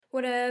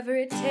whatever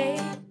it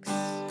takes.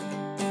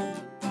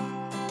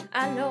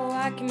 I know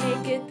I can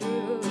make it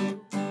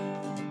through.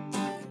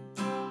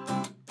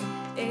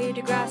 A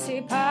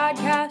Degrassi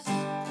podcast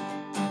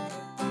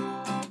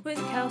with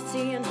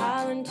Kelsey and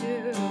Holland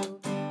too.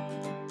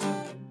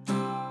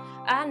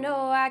 I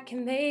know I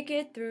can make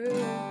it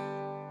through.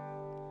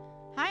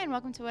 Hi, and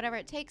welcome to Whatever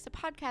It Takes, a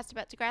podcast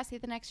about Degrassi,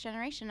 the Next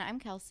Generation. I'm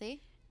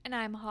Kelsey. And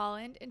I'm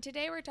Holland, and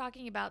today we're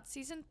talking about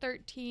Season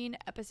 13,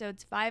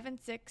 Episodes 5 and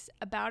 6,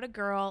 About a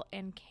Girl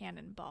and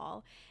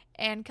Cannonball.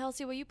 And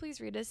Kelsey, will you please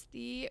read us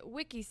the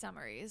wiki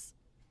summaries?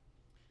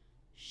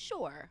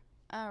 Sure.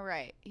 All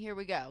right, here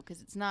we go,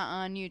 because it's not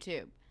on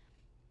YouTube.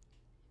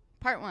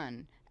 Part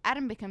 1.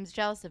 Adam becomes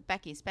jealous of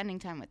Becky spending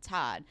time with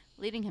Todd,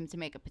 leading him to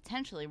make a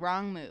potentially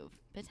wrong move.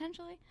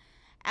 Potentially?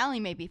 Allie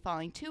may be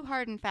falling too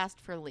hard and fast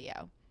for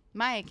Leo.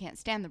 Maya can't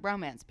stand the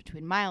romance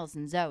between Miles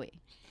and Zoe.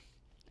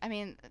 I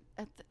mean,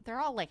 they're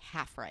all like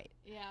half right.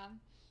 Yeah.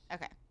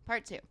 Okay,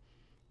 part 2.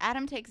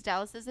 Adam takes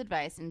Dallas's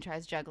advice and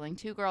tries juggling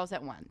 2 girls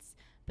at once,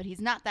 but he's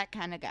not that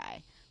kind of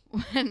guy.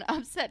 When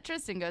upset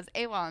Tristan goes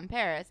AWOL in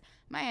Paris,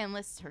 Maya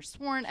enlists her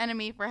sworn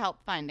enemy for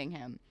help finding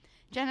him.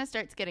 Jenna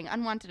starts getting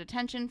unwanted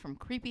attention from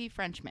creepy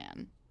French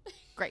man.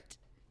 Great.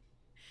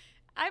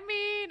 I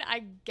mean,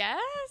 I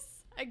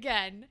guess,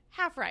 again,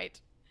 half right.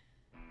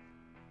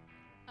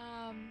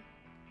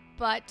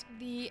 But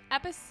the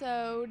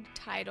episode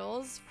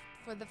titles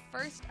for the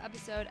first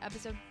episode,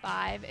 episode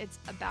 5, it's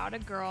About a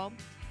Girl,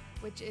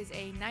 which is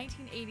a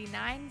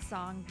 1989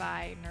 song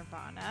by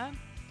Nirvana.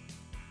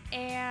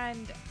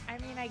 And, I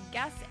mean, I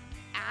guess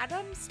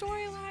Adam's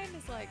storyline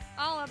is, like,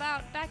 all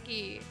about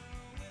Becky.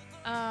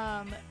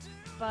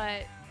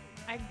 But,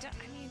 I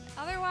mean,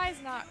 otherwise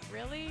not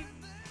really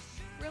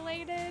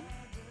related.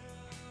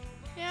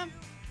 Yeah.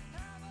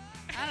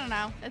 I don't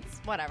know. It's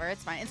whatever.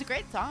 It's fine. It's a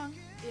great song.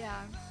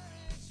 Yeah.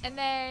 And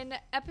then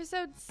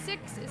episode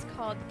 6 is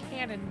called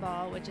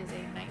Cannonball, which is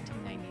a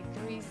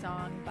 1993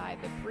 song by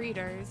The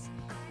Breeders.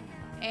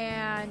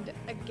 And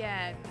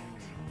again,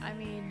 I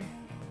mean,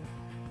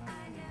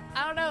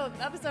 I don't know,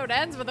 the episode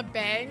ends with a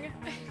bang.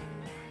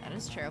 That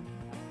is true.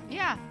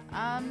 Yeah.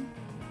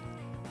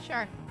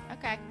 Sure.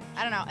 Okay.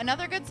 I don't know.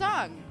 Another good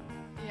song.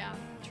 Yeah,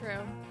 true.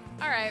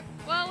 All right.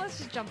 Well, let's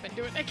just jump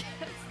into it, I guess.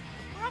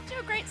 We're off to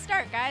a great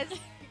start, guys.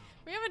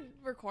 We haven't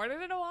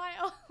recorded in a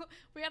while.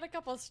 We had a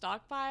couple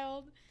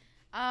stockpiled.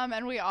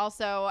 And we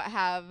also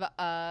have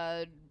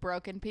a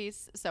broken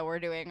piece, so we're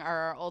doing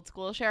our old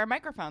school share a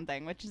microphone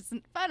thing, which is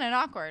fun and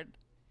awkward.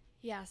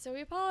 Yeah, so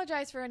we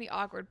apologize for any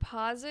awkward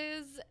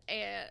pauses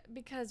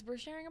because we're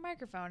sharing a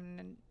microphone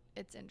and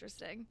it's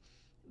interesting.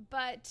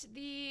 But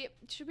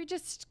should we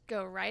just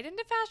go right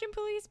into Fashion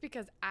Police?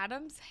 Because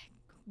Adam's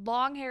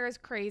long hair is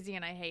crazy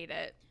and I hate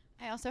it.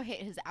 I also hate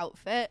his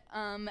outfit.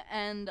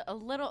 And a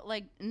little,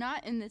 like,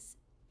 not in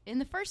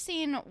the first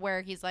scene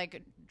where he's,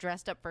 like,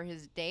 dressed up for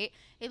his date,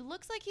 it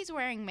looks like he's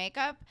wearing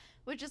makeup,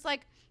 which is,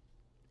 like,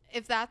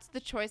 if that's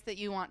the choice that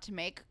you want to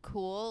make,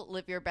 cool,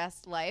 live your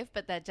best life,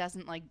 but that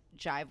doesn't, like,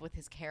 jive with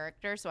his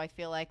character, so I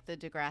feel like the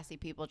Degrassi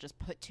people just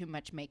put too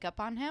much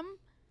makeup on him.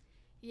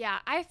 Yeah,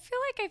 I feel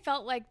like I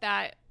felt like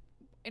that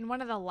in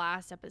one of the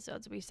last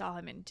episodes we saw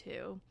him in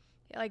too.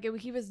 Like,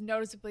 he was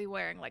noticeably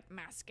wearing, like,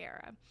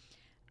 mascara.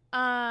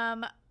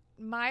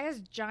 Maya's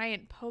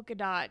giant polka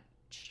dot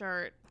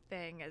shirt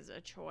thing is a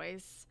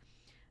choice.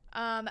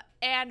 But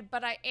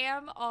I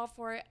am all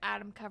for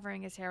Adam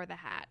covering his hair with a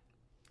hat.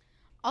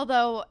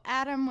 Although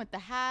Adam with the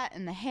hat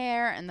and the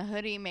hair and the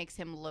hoodie makes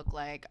him look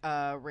like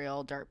a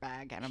real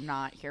dirtbag, and I'm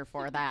not here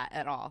for that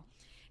at all.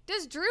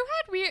 Does Drew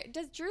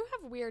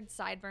have weird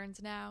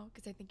sideburns now?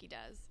 Because I think he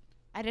does.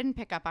 I didn't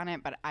pick up on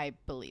it, but I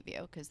believe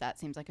you, because that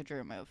seems like a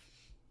Drew move.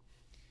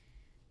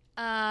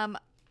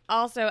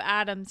 Also,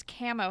 Adam's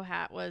camo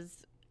hat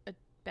was a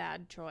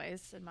bad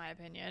choice, in my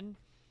opinion.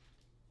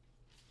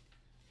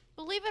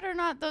 Believe it or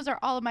not, those are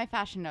all of my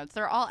fashion notes.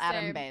 They're all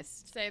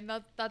Adam-based. Same.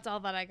 That's all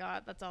that I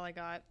got. That's all I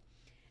got.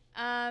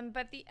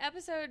 But the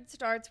episode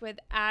starts with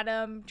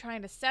Adam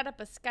trying to set up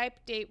a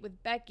Skype date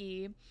with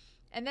Becky.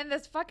 And then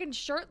this fucking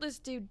shirtless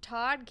dude,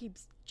 Todd,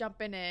 keeps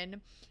jumping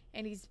in.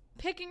 And he's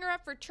picking her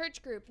up for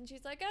church group. And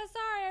she's like, oh,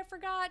 sorry, I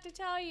forgot to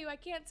tell you. I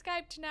can't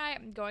Skype tonight.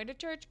 I'm going to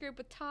church group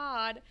with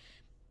Todd.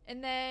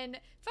 And then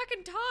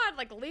fucking Todd,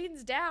 like,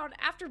 leans down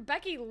after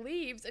Becky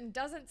leaves and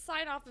doesn't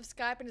sign off of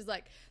Skype and is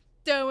like,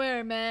 don't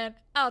worry, man.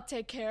 I'll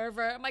take care of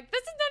her. I'm like,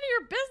 this is none of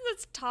your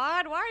business,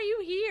 Todd. Why are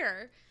you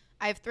here?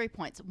 I have 3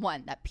 points.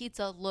 1, that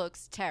pizza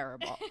looks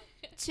terrible.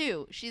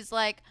 2, she's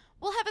like,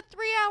 we'll have a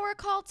 3-hour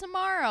call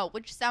tomorrow,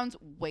 which sounds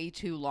way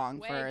too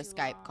long for a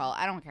Skype call.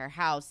 I don't care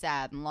how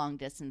sad and long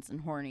distance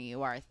and horny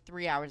you are.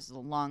 3 hours is a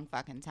long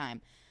fucking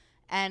time.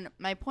 And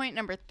my point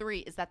number 3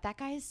 is that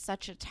guy is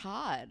such a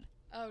Todd.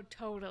 Oh,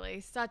 totally.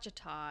 Such a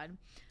Todd.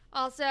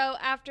 Also,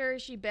 after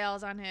she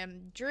bails on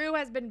him, Drew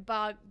has been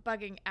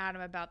bugging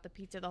Adam about the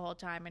pizza the whole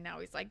time, and now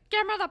he's like,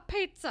 give me the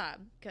pizza!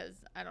 Because,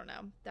 I don't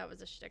know, that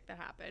was a shtick that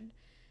happened.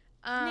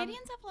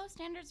 Canadians have low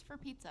standards for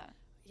pizza.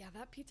 Yeah,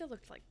 that pizza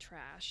looked like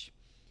trash.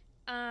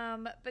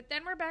 But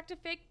then we're back to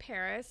fake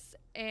Paris,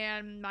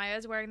 and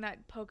Maya's wearing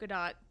that polka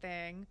dot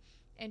thing,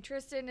 and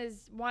Tristan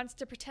wants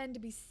to pretend to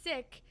be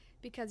sick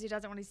because he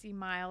doesn't want to see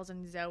Miles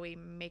and Zoe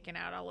making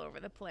out all over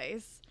the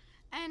place.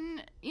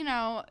 And,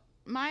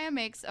 Maya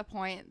makes a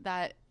point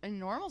that in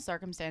normal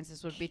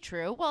circumstances would be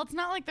true. Well, it's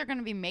not like they're going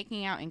to be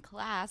making out in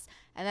class,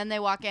 and then they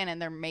walk in and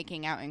they're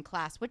making out in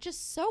class, which is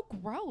so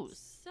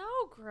gross. So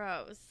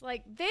gross.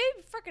 Like, they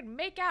freaking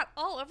make out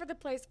all over the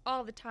place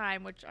all the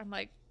time, which I'm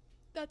like,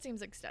 that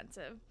seems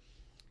extensive.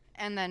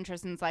 And then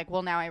Tristan's like,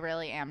 well, now I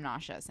really am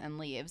nauseous, and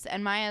leaves.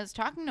 And Maya's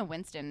talking to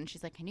Winston, and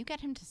she's like, can you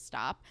get him to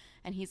stop?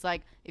 And he's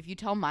like, if you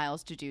tell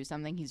Miles to do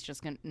something, he's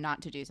just going to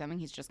not to do something.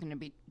 He's just going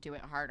to do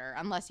it harder,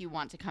 unless you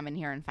want to come in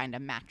here and find a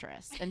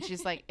mattress. And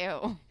she's like,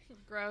 ew.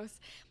 Gross.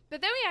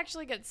 But then we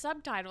actually get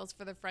subtitles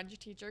for the French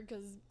teacher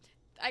because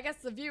I guess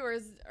the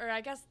viewers, or I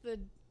guess the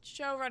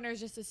showrunners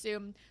just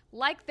assume,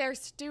 like their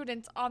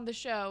students on the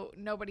show,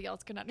 nobody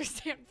else can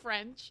understand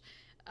French.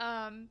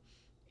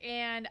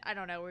 And I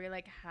don't know, we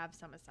like have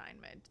some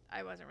assignment.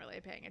 I wasn't really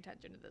paying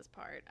attention to this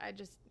part. I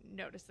just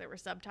noticed there were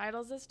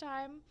subtitles this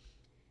time.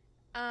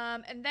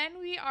 And then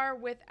we are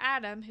with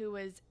Adam, who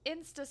was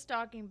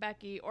Insta-stalking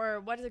Becky, or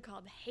what is it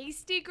called?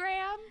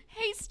 Hastygram?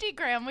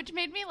 Hastygram, which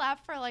made me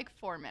laugh for like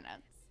 4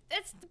 minutes.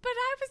 But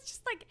I was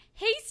just like,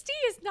 hasty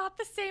is not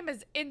the same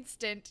as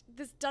instant.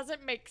 This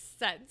doesn't make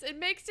sense. It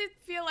makes it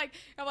feel like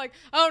I'm like,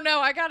 oh no,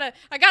 I gotta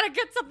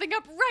get something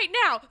up right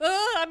now.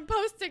 I'm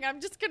posting.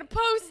 I'm just gonna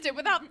post it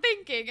without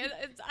thinking.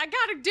 I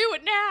gotta do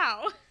it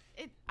now.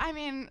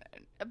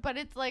 But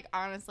it's like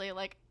honestly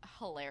like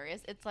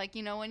hilarious. It's like,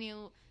 when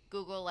you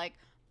Google like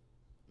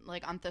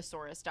on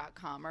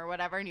thesaurus.com or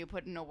whatever, and you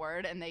put in a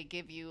word and they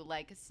give you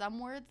like some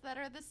words that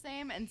are the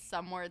same and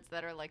some words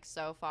that are like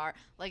so far,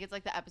 like it's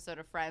like the episode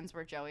of Friends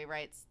where Joey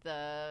writes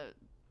the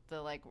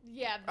letter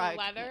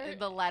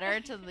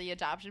to the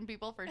adoption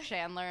people for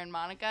Chandler and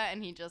Monica,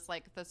 and he just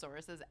like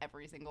thesauruses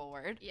every single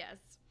word. Yes.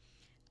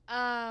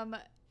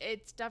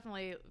 It's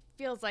definitely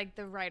feels like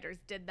the writers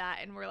did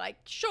that and we're like,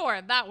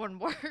 sure, that one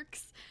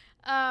works.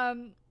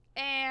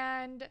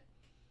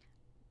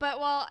 But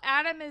while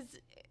Adam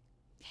is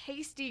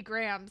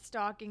Hastygram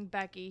stalking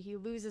Becky, he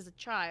loses a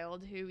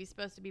child who he's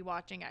supposed to be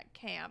watching at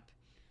camp.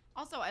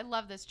 Also, I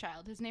love this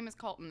child. His name is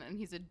Colton, and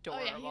he's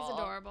adorable. Oh, yeah, he's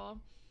adorable.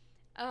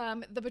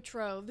 The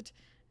betrothed,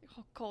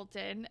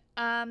 Colton.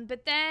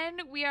 But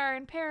then we are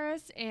in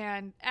Paris,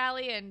 and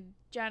Allie and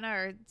Jenna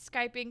are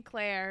Skyping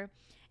Claire,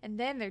 and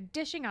then they're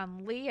dishing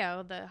on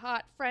Leo, the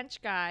hot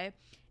French guy.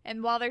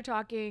 And while they're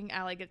talking,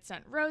 Allie gets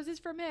sent roses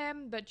from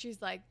him, but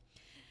she's like,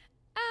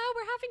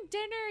 we're having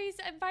dinner. He's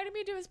invited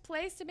me to his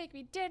place to make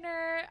me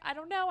dinner. I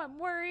don't know. I'm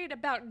worried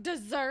about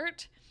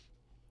dessert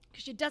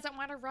because she doesn't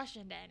want to rush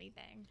into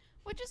anything.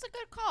 Which is a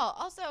good call.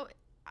 Also,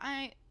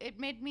 it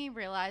made me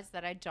realize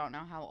that I don't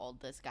know how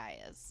old this guy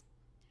is.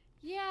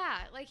 Yeah,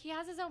 like he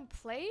has his own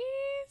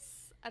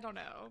place? I don't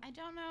know. I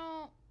don't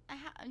know.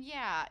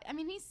 Yeah. I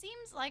mean, he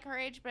seems like her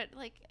age, but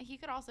like he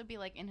could also be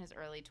like in his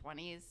early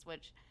 20s,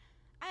 which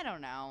I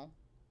don't know.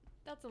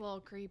 That's a little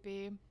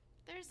creepy.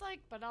 There's like,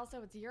 but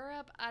also it's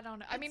Europe. I don't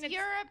know. It's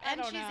Europe,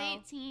 and she's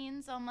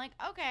 18, so I'm like,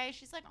 okay,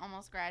 she's like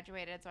almost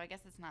graduated, so I guess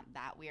it's not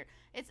that weird.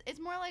 It's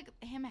more like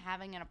him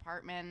having an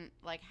apartment.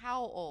 Like,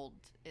 how old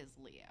is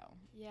Leo?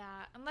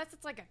 Yeah, unless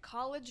it's like a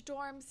college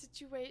dorm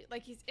situation,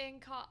 like he's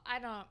in I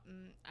don't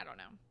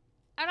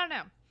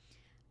know.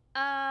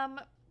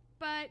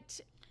 But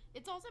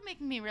it's also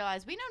making me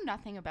realize we know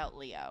nothing about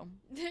Leo.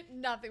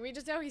 Nothing. We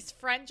just know he's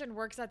French and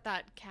works at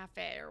that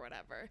cafe or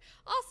whatever.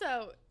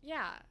 Also,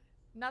 yeah.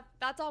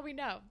 That's all we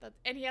know.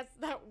 And he has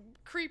that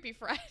creepy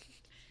friend.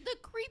 The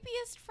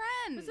creepiest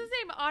friend. Was his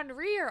name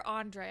Henri or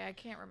Andre? I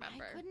can't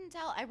remember. I couldn't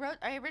tell.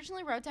 I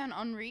originally wrote down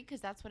Henri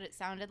because that's what it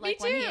sounded like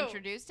when he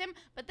introduced him.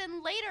 But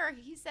then later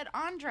he said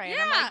Andre.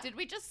 Yeah. And I'm like, did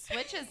we just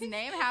switch his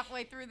name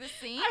halfway through the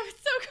scene? I was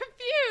so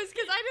confused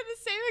because I did the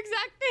same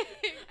exact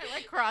thing. I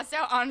like crossed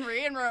out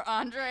Henri and wrote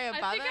Andre above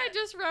it. I think I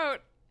just wrote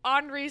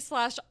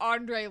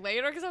Henri/Andre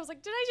later because I was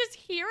like, did I just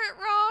hear it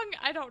wrong?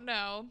 I don't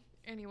know.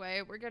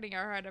 Anyway, we're getting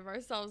ahead of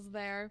ourselves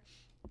there.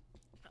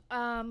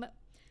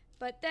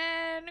 But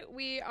then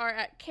we are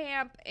at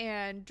camp,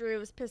 and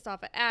Drew is pissed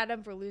off at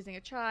Adam for losing a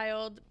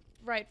child,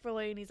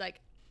 rightfully, and he's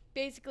like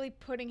basically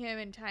putting him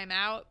in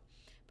timeout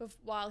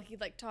while he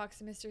like talks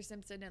to Mr.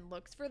 Simpson and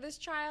looks for this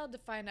child to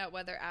find out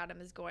whether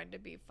Adam is going to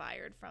be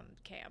fired from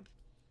camp.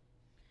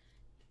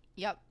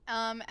 Yep.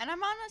 And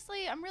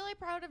I'm really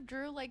proud of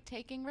Drew like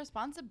taking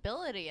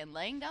responsibility and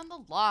laying down the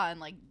law and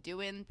like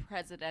doing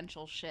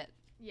presidential shit.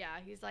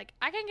 Yeah, he's like,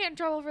 I can get in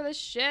trouble for this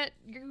shit.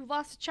 You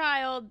lost a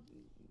child.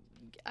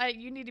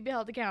 You need to be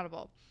held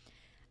accountable.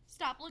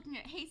 Stop looking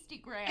at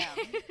Hastygram.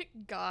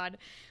 God.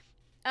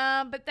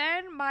 But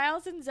then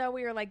Miles and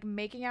Zoe are like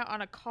making out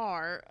on a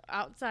car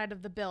outside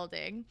of the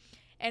building.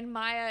 And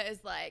Maya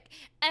is like,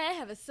 I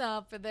have a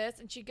solve for this.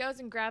 And she goes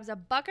and grabs a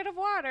bucket of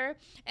water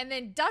and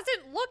then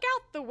doesn't look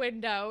out the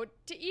window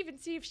to even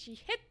see if she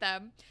hit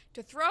them,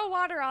 to throw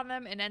water on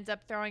them, and ends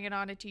up throwing it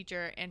on a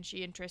teacher. And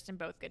she and Tristan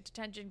both get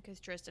detention because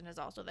Tristan is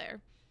also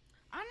there.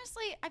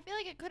 Honestly, I feel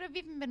like it could have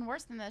even been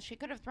worse than this. She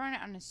could have thrown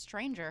it on a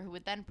stranger who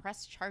would then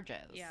press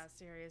charges. Yeah,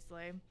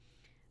 seriously.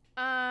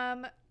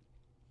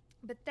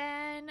 But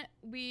then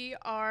we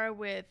are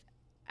with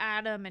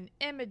Adam and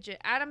Imogen.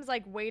 Adam's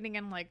like waiting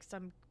in like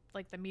some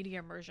like the media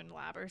immersion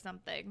lab or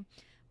something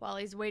while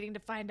he's waiting to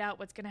find out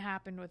what's gonna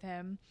happen with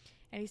him.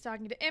 And he's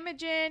talking to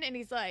Imogen and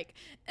he's like,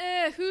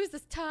 who's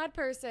this Todd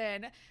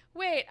person?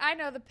 Wait, I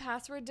know the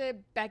password to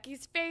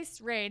Becky's face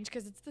range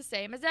because it's the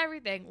same as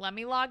everything. Let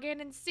me log in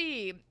and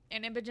see.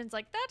 And Imogen's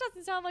like, that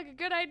doesn't sound like a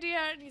good idea.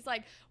 And he's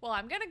like, well,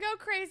 I'm gonna go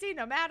crazy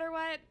no matter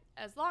what.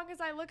 As long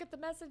as I look at the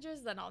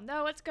messages, then I'll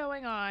know what's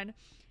going on.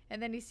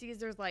 And then he sees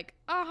there's like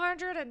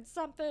 100 and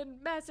something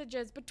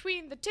messages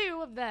between the two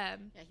of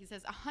them. Yeah, he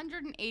says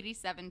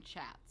 187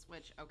 chats,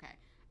 which, okay.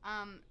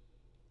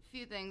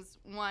 Few things.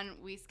 One,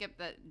 we skipped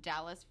that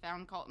Dallas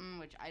found Colton,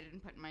 which I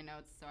didn't put in my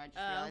notes, so I just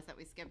realized that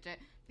we skipped it.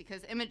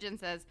 Because Imogen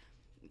says,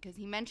 because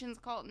he mentions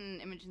Colton,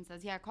 Imogen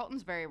says, yeah,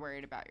 Colton's very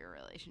worried about your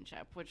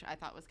relationship, which I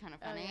thought was kind of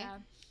funny. Oh,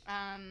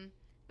 yeah.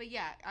 But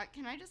yeah,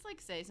 can I just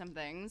like say some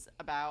things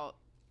about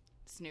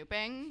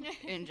snooping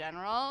in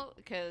general?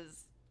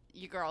 Because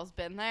you girls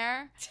been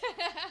there.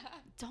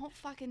 Don't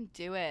fucking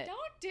do it.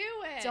 Don't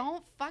do it.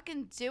 Don't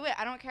fucking do it.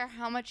 I don't care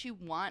how much you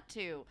want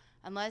to.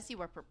 Unless you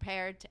are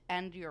prepared to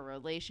end your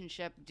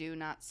relationship, do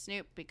not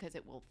snoop because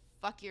it will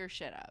fuck your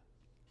shit up.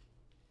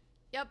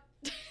 Yep.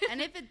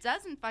 And if it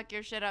doesn't fuck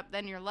your shit up,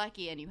 then you're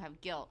lucky and you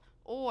have guilt.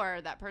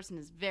 Or that person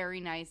is very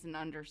nice and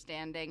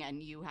understanding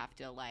and you have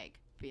to like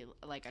be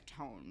like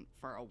atone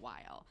for a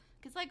while.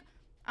 Because like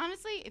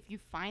honestly, if you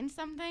find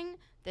something,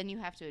 then you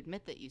have to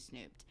admit that you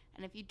snooped.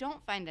 And if you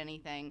don't find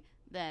anything,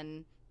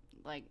 then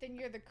like then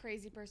you're the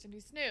crazy person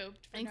who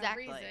snooped for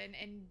Exactly. no reason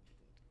and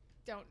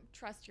don't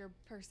trust your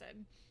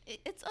person.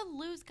 It's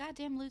a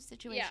goddamn lose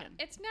situation.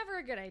 Yeah, it's never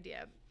a good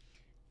idea.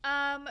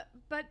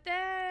 But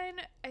then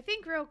I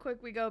think real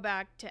quick we go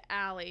back to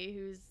Allie,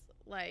 who's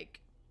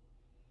like,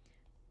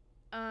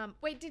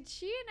 wait, did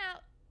she and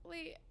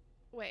Allie?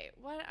 Wait,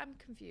 what? I'm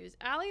confused.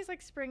 Allie's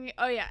like springing.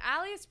 Oh yeah,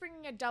 Allie is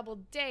springing a double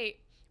date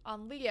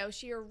on Leo.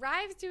 She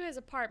arrives to his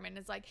apartment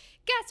and is like,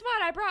 guess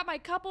what? I brought my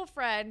couple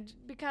friend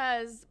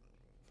because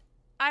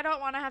I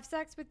don't want to have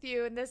sex with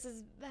you, and this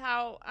is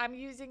how I'm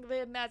using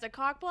them as a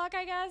cock block,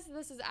 I guess.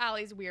 This is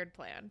Allie's weird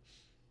plan.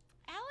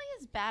 Allie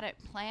is bad at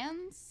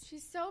plans.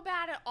 She's so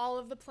bad at all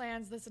of the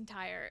plans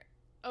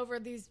over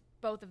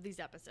both of these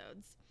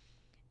episodes.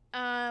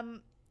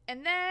 And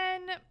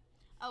then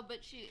but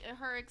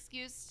her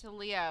excuse to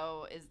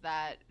Leo is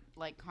that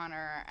like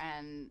Connor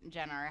and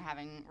Jenna are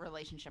having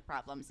relationship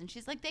problems, and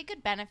she's like, they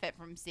could benefit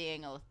from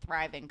seeing a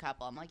thriving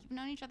couple. I'm like, you've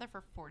known each other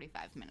for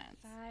 45 minutes.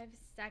 5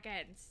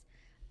 seconds.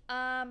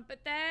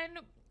 But then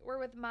we're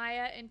with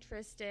Maya and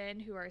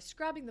Tristan, who are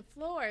scrubbing the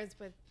floors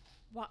with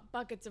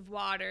buckets of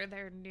water,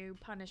 their new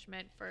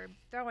punishment for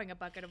throwing a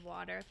bucket of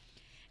water.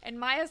 And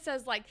Maya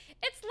says, like,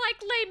 it's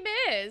like Les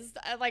Mis,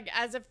 like,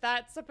 as if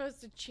that's supposed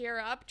to cheer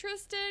up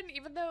Tristan,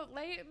 even though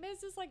Les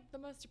Mis is, like, the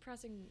most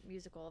depressing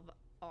musical of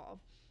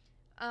all.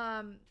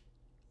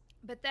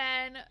 But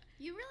then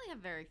you really have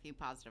very few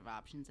positive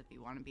options if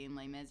you want to be in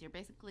Les Mis. You're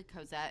basically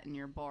Cosette and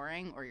you're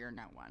boring, or you're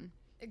no one.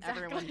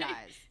 Exactly. Everyone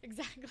dies.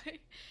 Exactly.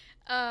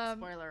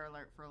 Spoiler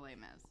alert for Les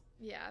Mis.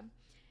 Yeah.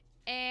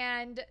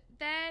 And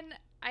then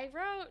I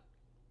wrote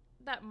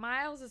that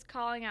Miles is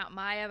calling out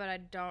Maya, but I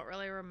don't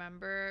really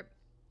remember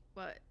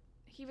what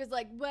he was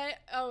like. What?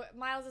 Oh,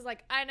 Miles is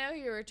like, I know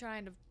you were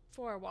trying to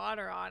pour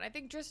water on. I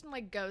think Tristan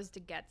like goes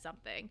to get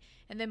something,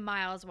 and then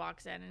Miles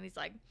walks in and he's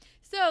like,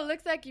 so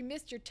looks like you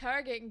missed your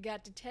target and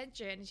got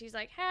detention. And she's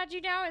like, how'd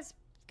you know I was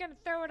gonna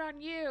throw it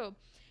on you?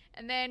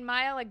 And then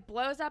Maya like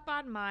blows up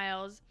on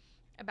Miles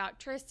about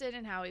Tristan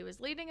and how he was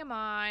leading him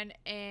on,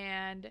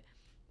 and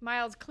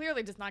Miles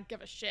clearly does not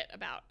give a shit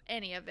about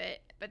any of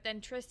it. But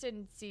then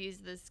Tristan sees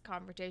this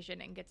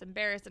confrontation and gets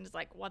embarrassed and is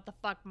like, what the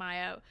fuck,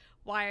 Maya?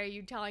 Why are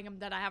you telling him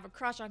that I have a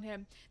crush on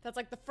him? That's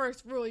like the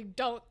first rule. You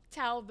don't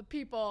tell the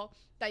people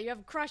that you have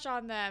a crush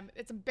on them.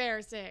 It's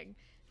embarrassing.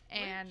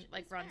 And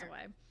like runs fair.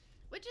 away.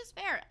 Which is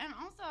fair. And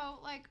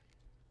also, like,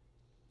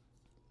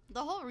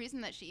 the whole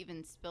reason that she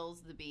even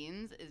spills the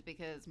beans is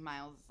because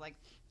Miles is like,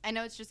 I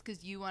know it's just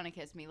because you want to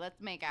kiss me. Let's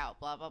make out,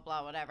 blah, blah,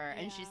 blah, whatever.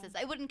 Yeah. And she says,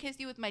 I wouldn't kiss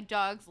you with my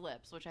dog's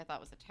lips, which I thought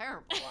was a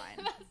terrible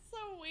line. That's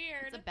so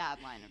weird. It's a bad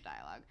line of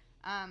dialogue.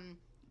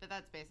 But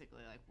that's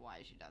basically, like,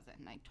 why she does it.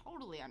 And I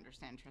totally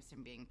understand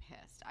Tristan being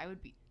pissed. I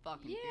would be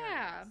fucking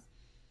furious.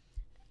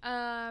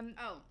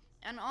 Oh,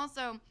 and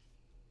also,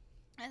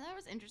 I thought it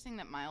was interesting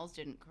that Miles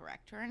didn't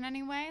correct her in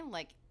any way.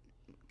 Like,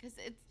 because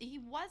he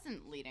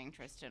wasn't leading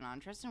Tristan on.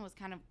 Tristan was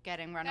kind of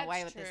getting run That's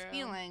away with his true.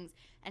 feelings,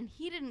 and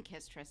he didn't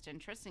kiss Tristan.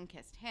 Tristan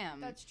kissed him.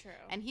 That's true.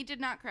 And he did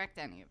not correct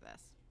any of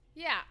this.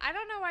 Yeah, I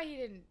don't know why he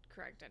didn't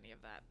correct any of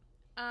that.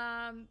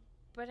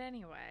 But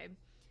anyway,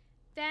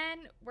 then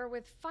we're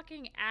with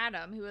fucking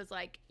Adam, who is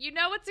like, you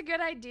know what's a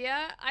good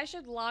idea? I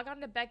should log on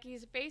to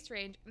Becky's face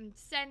range and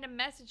send a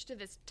message to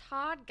this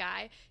Todd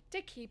guy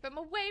to keep him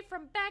away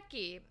from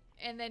Becky.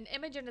 And then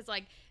Imogen is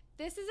like,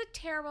 this is a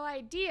terrible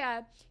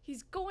idea.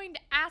 He's going to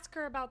ask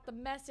her about the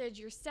message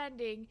you're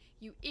sending,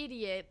 you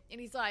idiot.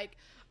 And he's like,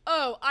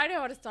 oh, I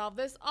know how to solve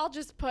this. I'll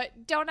just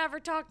put, don't ever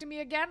talk to me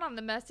again on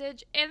the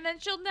message, and then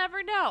she'll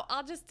never know.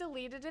 I'll just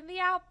delete it in the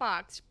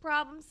outbox.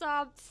 Problem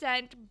solved,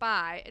 sent,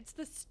 bye. It's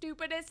the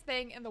stupidest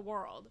thing in the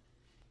world.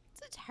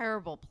 It's a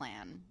terrible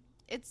plan.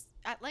 It's,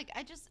 I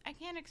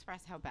can't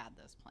express how bad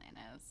this plan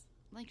is.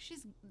 Like,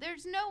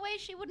 there's no way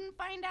she wouldn't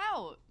find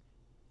out.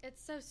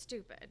 It's so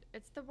stupid.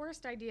 It's the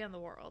worst idea in the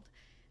world.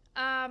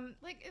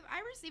 Like, if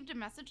I received a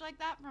message like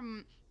that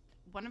from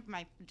one of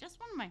my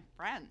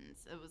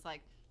friends, it was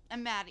like,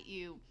 I'm mad at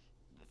you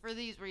for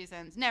these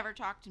reasons. Never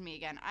talk to me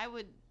again. I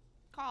would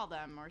call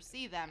them or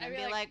see them and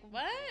be like,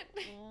 what?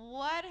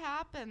 What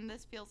happened?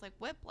 This feels like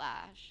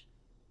whiplash.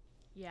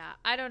 Yeah,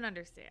 I don't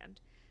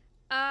understand.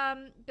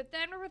 But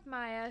then we're with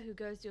Maya, who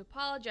goes to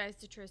apologize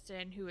to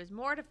Tristan, who is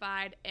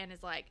mortified and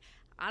is like,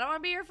 I don't want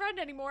to be your friend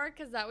anymore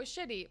because that was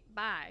shitty.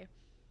 Bye.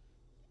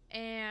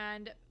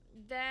 And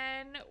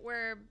then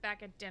we're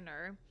back at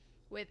dinner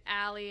with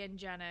Allie and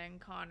Jenna and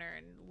Connor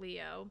and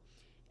Leo.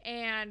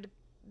 And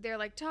they're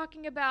like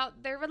talking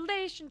about their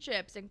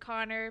relationships. And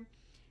Connor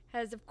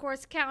has, of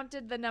course,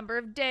 counted the number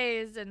of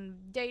days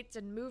and dates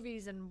and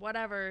movies and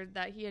whatever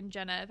that he and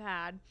Jenna have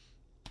had.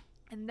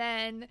 And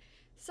then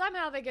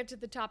somehow they get to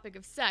the topic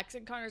of sex.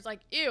 And Connor's like,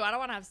 ew, I don't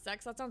want to have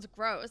sex. That sounds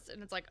gross.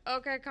 And it's like,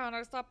 okay,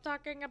 Connor, stop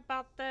talking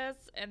about this.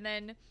 And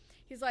then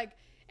he's like,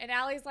 and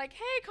Allie's like,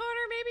 hey,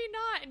 Connor, maybe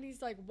not. And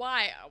he's like,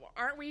 why?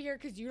 Aren't we here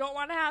because you don't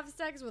want to have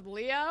sex with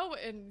Leo?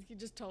 And he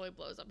just totally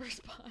blows up her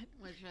spot.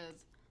 Which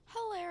is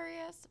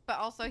hilarious. But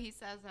also he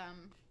says,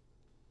 I'm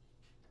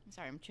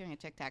sorry, I'm chewing a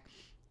Tic Tac.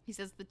 He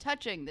says the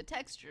touching, the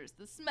textures,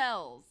 the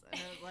smells.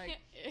 And it's like,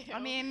 I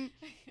mean,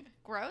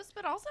 gross,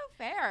 but also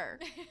fair.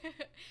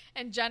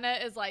 And Jenna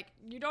is like,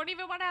 you don't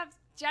even want to have,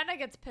 Jenna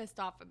gets pissed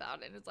off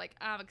about it. And it's like,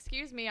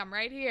 excuse me, I'm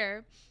right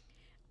here.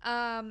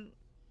 And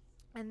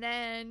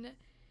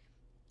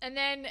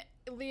then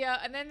Leo,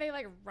 and then they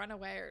like run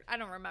away, or I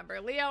don't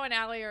remember. Leo and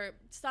Allie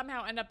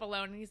somehow end up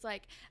alone, and he's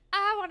like,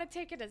 I'll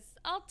take it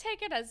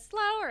as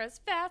slow or as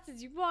fast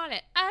as you want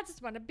it. I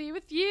just want to be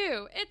with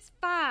you. It's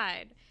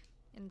fine.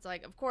 And it's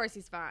like, of course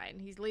he's fine.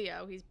 He's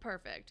Leo. He's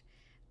perfect.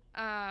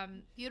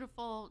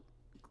 Beautiful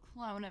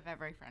clone of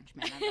every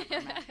Frenchman I've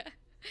ever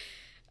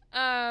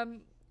met.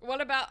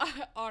 What about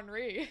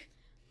Henri?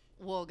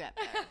 We'll get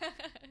there.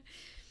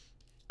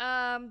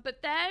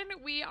 But then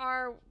we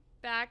are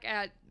back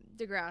at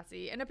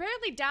Degrassi, and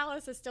apparently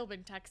Dallas has still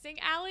been texting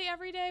Allie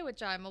every day,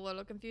 which I'm a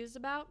little confused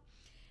about.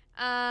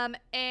 And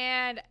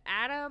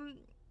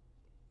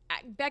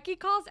Becky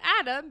calls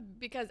Adam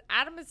because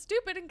Adam is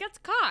stupid and gets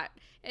caught,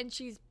 and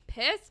she's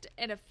pissed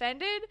and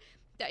offended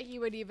that he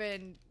would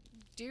even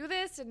do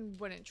this and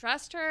wouldn't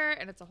trust her,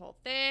 and it's a whole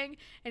thing.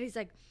 And he's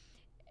like,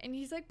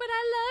 but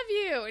I love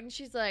you. And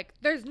she's like,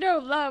 there's no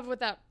love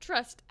without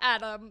trust,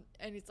 Adam.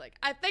 And he's like,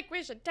 I think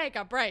we should take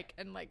a break.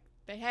 And like,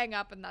 they hang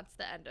up, and that's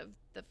the end of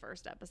the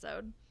first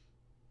episode.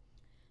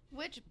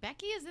 Which,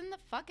 Becky is in the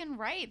fucking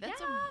right.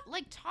 That's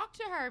talk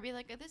to her. Be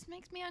like, this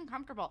makes me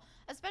uncomfortable.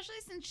 Especially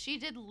since she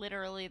did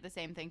literally the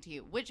same thing to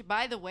you. Which,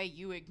 by the way,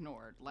 you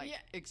ignored,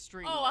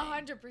 extremely. Oh,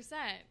 100%.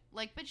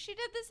 But she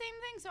did the same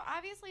thing. So,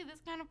 obviously,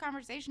 this kind of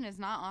conversation is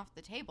not off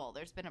the table.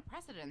 There's been a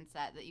precedent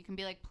set that you can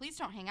be like, please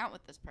don't hang out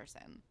with this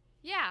person.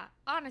 Yeah,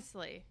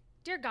 honestly.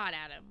 Dear God,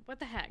 Adam. What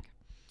the heck?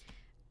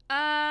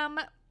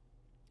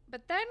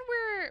 But then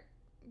we're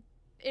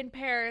in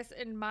Paris,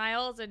 and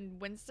Miles and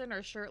Winston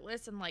are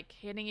shirtless and like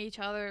hitting each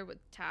other with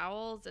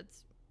towels.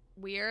 It's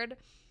weird.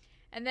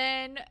 And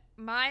then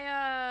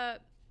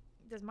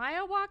does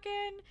Maya walk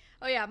in?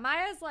 Oh yeah,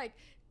 Maya's like,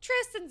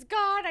 Tristan's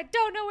gone, I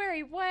don't know where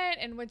he went.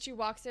 And when she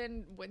walks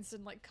in,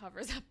 Winston like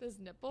covers up his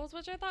nipples,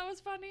 which I thought was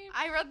funny.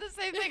 I read the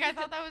same thing. I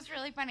thought that was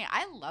really funny.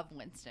 I love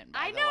Winston,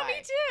 by the know, way.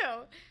 me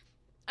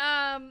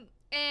too.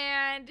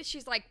 And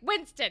she's like,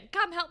 Winston,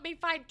 come help me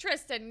find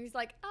Tristan. And he's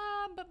like,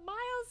 but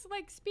Miles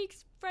like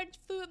speaks French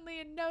fluently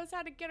and knows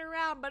how to get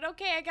around, but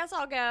okay, I guess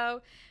I'll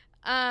go.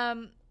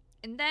 And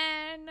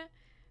then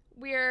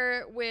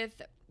we're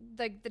with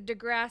the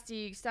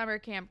Degrassi summer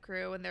camp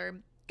crew, and they're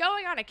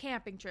going on a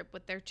camping trip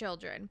with their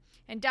children.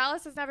 And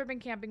Dallas has never been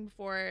camping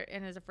before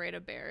and is afraid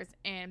of bears,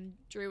 and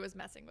Drew was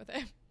messing with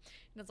him.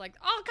 And it's like,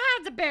 all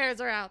kinds of bears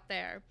are out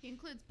there. He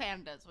includes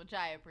pandas, which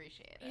I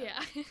appreciate.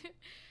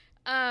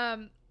 Yeah.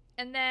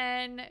 And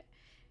then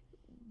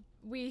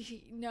we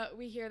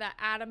hear that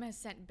Adam has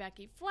sent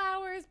Becky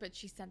flowers, but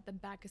she sent them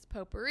back as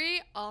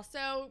potpourri.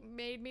 Also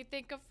made me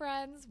think of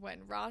Friends when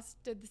Ross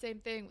did the same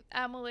thing with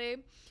Emily.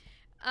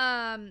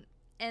 And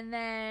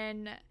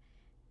then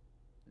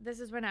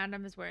this is when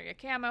Adam is wearing a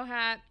camo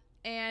hat.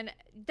 And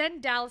then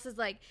Dallas is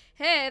like,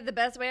 hey, the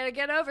best way to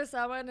get over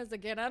someone is to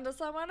get onto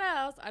someone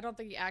else. I don't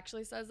think he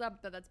actually says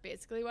that, but that's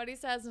basically what he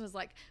says. And is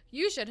like,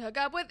 you should hook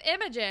up with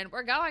Imogen.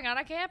 We're going on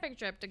a camping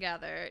trip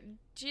together.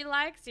 She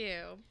likes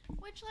you.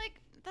 Which,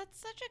 that's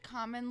such a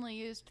commonly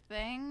used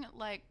thing.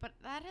 But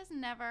that has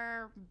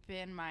never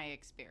been my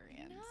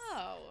experience.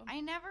 No. I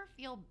never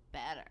feel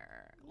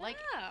better.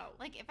 No.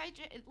 If I,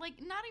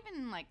 not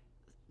even,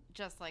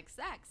 just like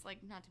sex, like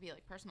not to be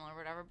like personal or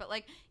whatever, but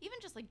like even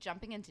just like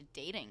jumping into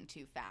dating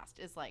too fast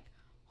is like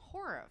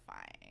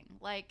horrifying.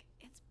 Like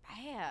it's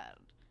bad.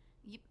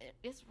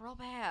 It's real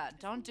bad.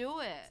 Don't do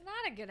it. It's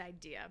not a good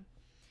idea.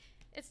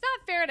 It's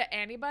not fair to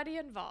anybody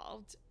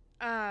involved.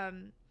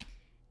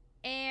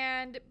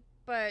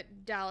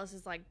 But Dallas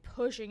is like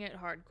pushing it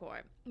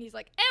hardcore. He's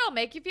like, it'll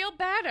make you feel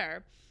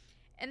better.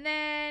 And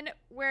then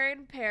we're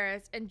in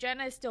Paris, and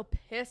Jenna is still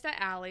pissed at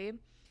Allie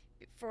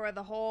for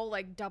the whole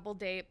like double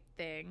date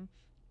thing.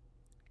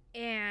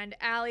 And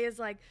Allie is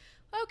like,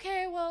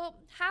 okay, well,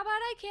 how about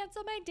I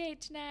cancel my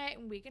date tonight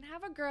and we can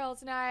have a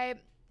girls' night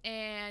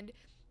and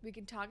we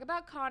can talk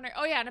about Connor.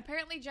 Oh, yeah, and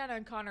apparently Jenna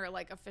and Connor are,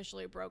 like,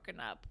 officially broken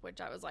up, which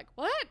I was like,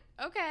 what?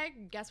 Okay,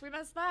 guess we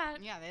missed that.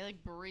 Yeah, they,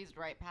 like, breezed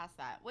right past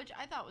that, which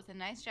I thought was a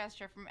nice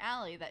gesture from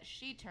Allie that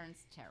she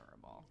turns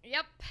terrible.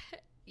 Yep.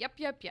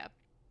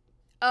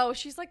 Oh,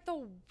 she's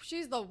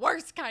the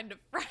worst kind of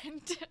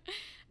friend.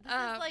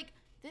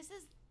 This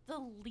is the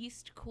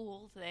least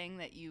cool thing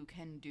that you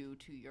can do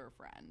to your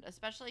friend,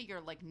 especially your,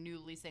 like,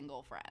 newly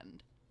single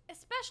friend.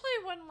 Especially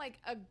when, like,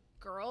 a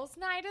girls'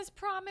 night is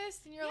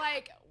promised, and you're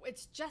like,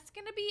 it's just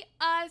gonna be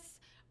us.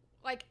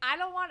 Like, I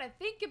don't want to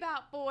think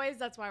about boys.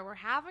 That's why we're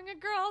having a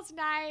girls'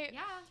 night.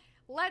 Yeah.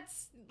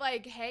 Let's,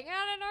 like, hang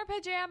out in our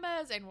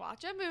pajamas and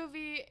watch a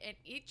movie and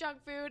eat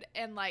junk food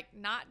and, like,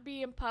 not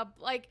be in pub.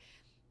 Like,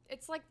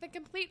 it's, like, the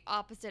complete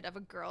opposite of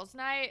a girls'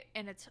 night,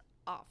 and it's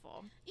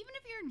awful. Even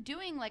if you're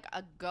doing like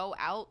a go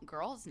out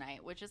girls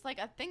night, which is like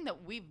a thing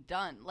that we've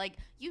done, like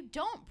you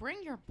don't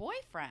bring your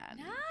boyfriend.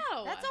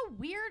 No, that's a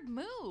weird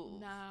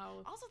move.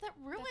 No, also that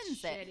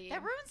ruins it.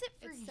 That ruins it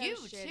for it's you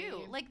so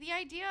too. Like the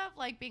idea of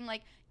like being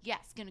like,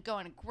 yes, gonna go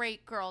on a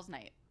great girls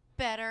night.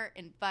 Better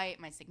invite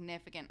my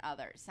significant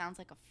other. Sounds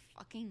like a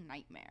fucking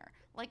nightmare.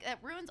 Like that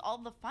ruins all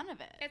the fun of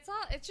it.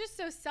 It's just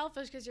so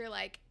selfish because you're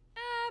like,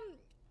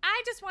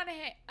 I just want to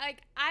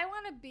I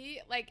want to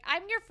be like,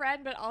 I'm your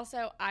friend, but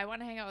also I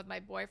want to hang out with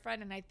my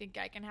boyfriend, and I think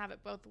I can have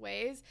it both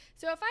ways.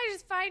 So if I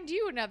just find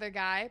you another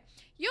guy,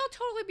 you'll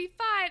totally be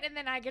fine, and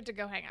then I get to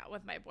go hang out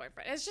with my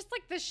boyfriend. It's just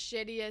like the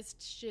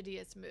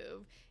shittiest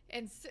move,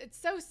 and it's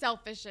so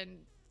selfish and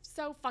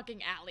so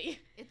fucking Allie.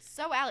 It's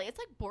so Allie. It's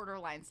like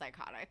borderline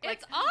psychotic. Like,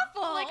 it's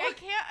awful. Like I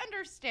can't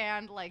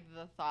understand like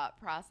the thought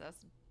process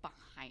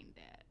behind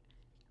it.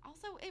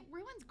 Also, it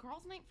ruins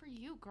girls' night for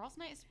you. Girls'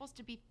 night is supposed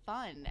to be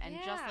fun and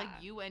just like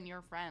you and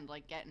your friend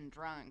like getting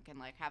drunk and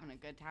like having a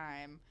good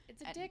time.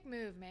 It's a dick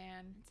move,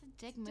 man. It's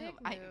a dick move.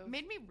 It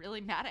made me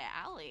really mad at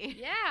Allie.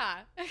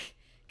 Yeah.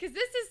 Because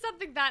this is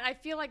something that I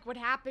feel like would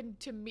happen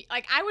to me.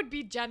 Like, I would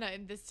be Jenna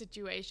in this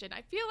situation.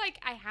 I feel like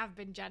I have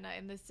been Jenna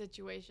in this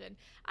situation.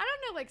 I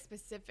don't know, like,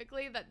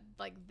 specifically that,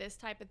 like, this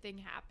type of thing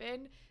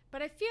happened,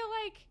 but I feel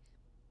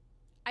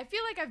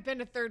like I've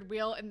been a third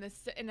wheel in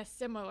a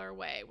similar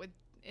way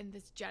in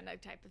this Jenna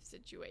type of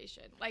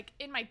situation, like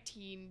in my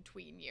tween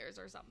years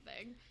or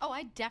something. Oh,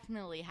 I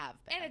definitely have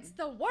been. And it's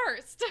the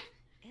worst.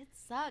 It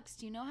sucks.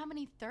 Do you know how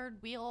many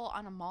third wheel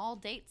on a mall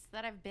dates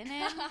that I've been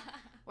in?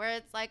 Where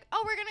it's like,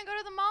 oh, we're going to go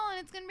to the mall and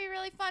it's going to be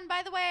really fun.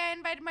 By the way, I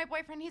invited my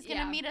boyfriend. He's going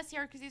to meet us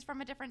here because he's from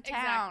a different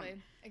town.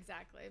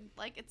 Exactly.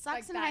 Like, it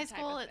sucks in high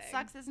school. It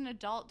sucks as an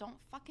adult. Don't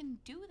fucking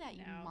do that,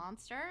 you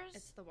monsters.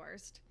 It's the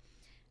worst.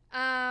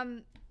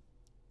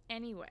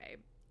 Anyway,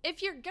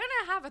 if you're going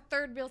to have a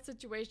third wheel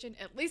situation,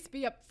 at least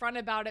be upfront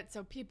about it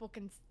so people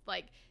can,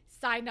 like,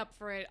 sign up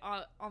for it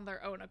on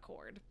their own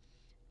accord.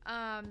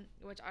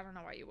 Which I don't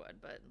know why you would,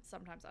 but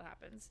sometimes that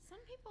happens. Some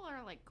people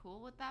are like cool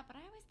with that, but I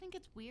always think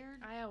it's weird.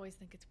 I always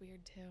think it's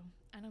weird too.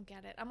 I don't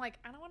get it. I'm like,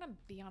 I don't want to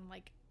be on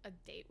like a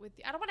date with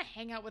you. I don't want to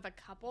hang out with a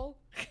couple.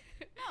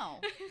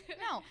 No.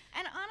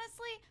 And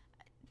honestly,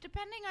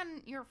 depending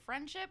on your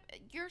friendship,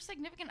 your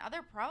significant other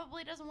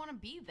probably doesn't want to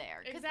be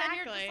there. Because then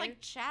you're just like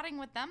chatting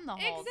with them the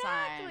whole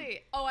time.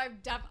 Exactly. Oh,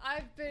 I've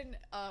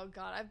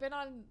been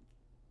on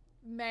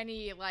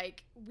many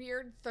like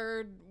weird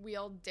third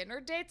wheel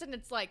dinner dates, and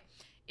it's like,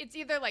 it's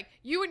either like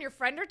you and your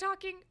friend are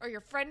talking or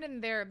your friend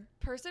and their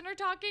person are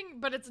talking,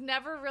 but it's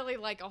never really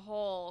like a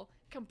whole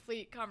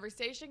complete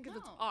conversation because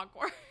it's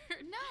awkward.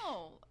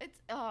 No,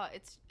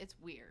 it's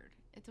weird.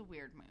 It's a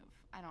weird move.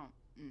 I don't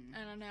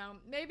know.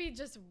 Maybe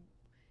just,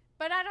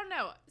 but I don't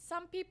know.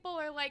 Some people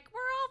are like, we're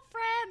all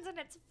friends and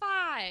it's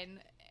fine.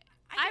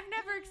 I've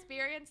never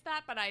experienced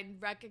that, but I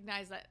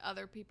recognize that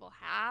other people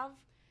have.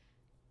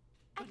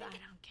 But I don't get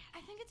it.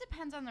 I think it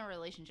depends on the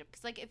relationship.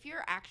 Because, like, if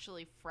you're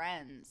actually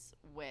friends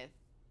with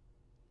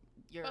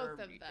both of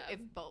them,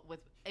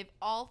 if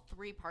all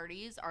three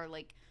parties are,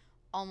 like,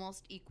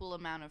 almost equal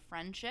amount of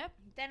friendship,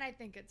 then I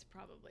think it's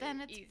probably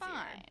it's easier.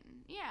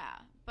 fine. Yeah.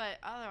 But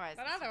otherwise,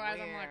 I'm like, I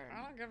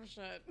don't give a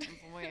shit. It's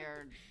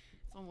weird.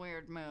 It's a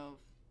weird move.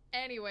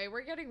 Anyway,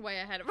 we're getting way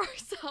ahead of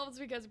ourselves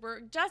because we're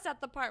just at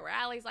the part where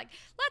Allie's like,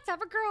 let's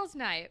have a girls'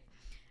 night.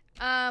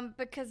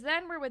 Because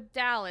then we're with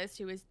Dallas,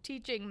 who is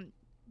teaching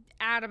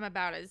Adam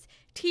about his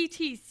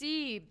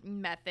TTC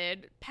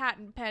method,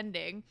 patent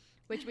pending,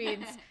 which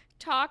means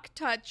talk,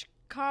 touch,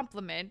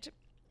 compliment.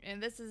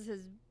 And this is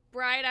his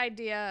bright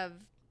idea of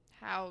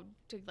how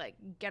to like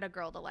get a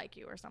girl to like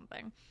you or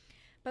something.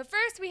 But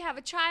first we have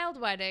a child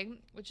wedding,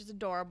 which is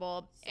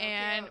adorable, So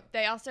and cute.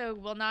 they also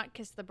will not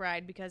kiss the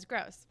bride because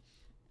gross.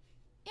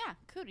 Yeah,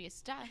 cootie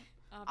stuff.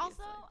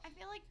 Obviously. Also, I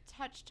feel like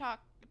touch,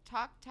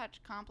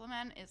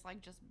 compliment is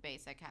like just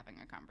basic having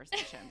a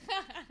conversation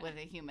with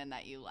a human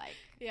that you like.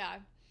 Yeah.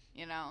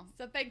 You know?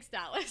 So thanks,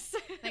 Dallas.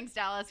 Thanks,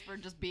 Dallas, for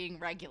just being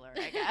regular,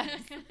 I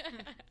guess.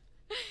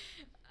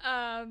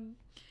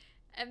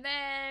 And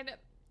then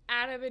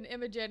Adam and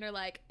Imogen are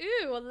like,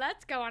 ooh, well,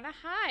 let's go on a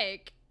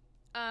hike.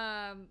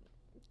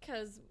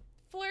 'Cause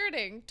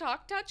flirting,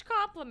 talk, touch,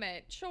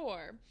 compliment,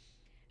 sure.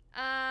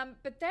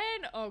 But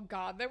then, oh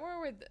God, then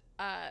we're with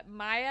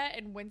Maya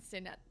and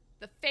Winston at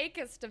the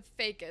fakest of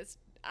fakest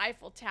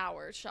Eiffel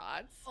Tower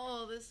shots.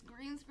 Oh, this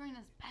green screen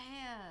is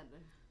bad.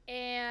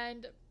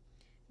 And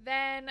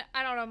then,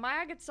 I don't know,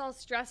 Maya gets all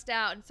stressed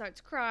out and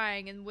starts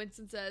crying, and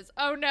Winston says,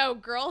 oh no,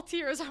 girl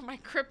tears are my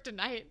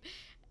kryptonite.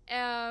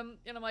 And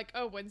I'm like,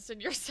 oh,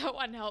 Winston, you're so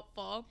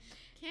unhelpful.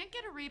 Can't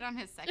get a read on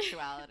his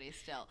sexuality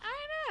still.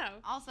 I know.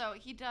 Also,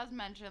 he does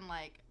mention,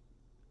 like,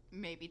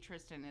 maybe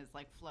Tristan is,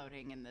 like,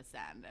 floating in the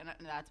sand. And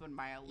that's when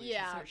Maya loses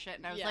her shit.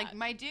 And I was like,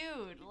 my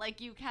dude,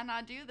 like, you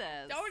cannot do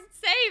this. Don't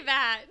say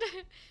that.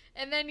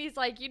 And then he's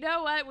like, you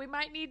know what? We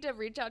might need to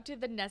reach out to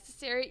the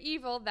necessary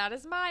evil. That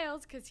is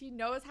Miles, because he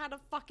knows how to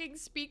fucking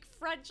speak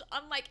French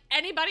unlike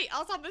anybody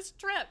else on this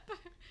trip.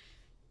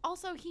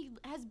 Also, he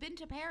has been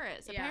to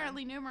Paris,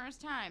 apparently numerous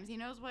times. He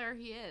knows where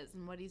he is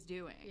and what he's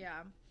doing.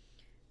 Yeah.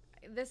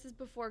 This is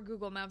before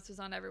Google Maps was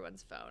on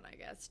everyone's phone, I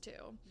guess,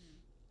 too.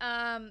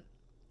 And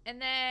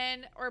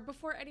then, or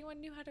before anyone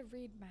knew how to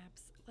read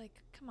maps. Like,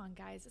 come on,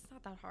 guys. It's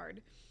not that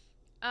hard.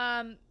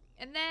 And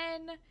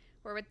then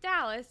we're with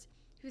Dallas,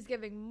 who's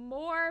giving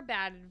more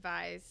bad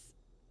advice.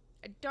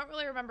 I don't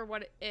really remember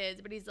what it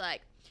is, but he's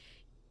like,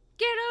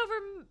 get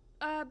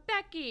over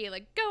Becky.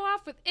 Like, go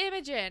off with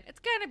Imogen. It's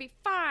going to be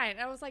fine.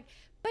 And I was like,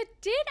 but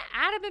did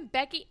Adam and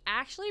Becky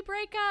actually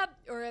break up?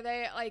 Or are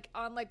they, like,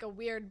 on, like, a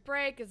weird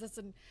break? Is this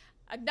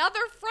another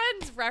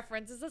Friends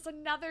reference? Is this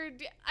another...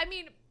 I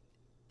mean,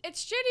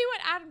 it's shitty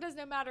what Adam does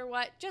no matter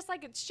what, just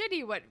like it's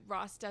shitty what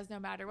Ross does no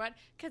matter what,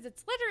 because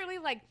it's literally,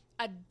 like,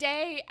 a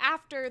day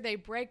after they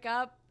break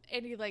up,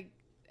 and he, like...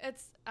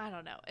 I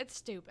don't know. It's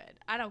stupid.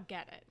 I don't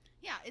get it.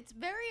 Yeah, it's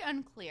very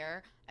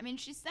unclear. I mean,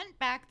 she sent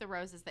back the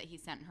roses that he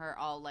sent her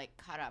all, like,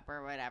 cut up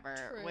or whatever.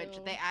 True. Which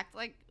they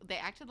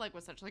acted like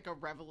was such, like, a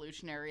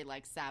revolutionary,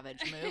 like,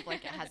 savage move.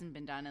 Like, it hasn't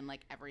been done in,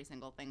 like, every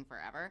single thing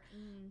forever.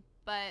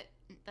 But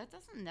that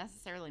doesn't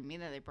necessarily mean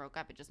that they broke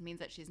up. It just means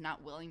that she's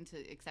not willing to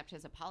accept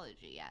his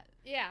apology yet.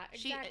 Yeah,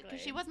 exactly.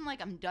 Because she wasn't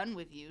like, I'm done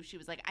with you. She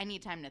was like, I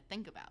need time to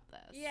think about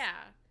this. Yeah.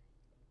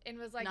 And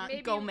was like, not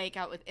maybe go make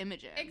out with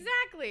Imogen.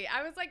 Exactly.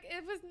 I was like,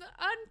 it was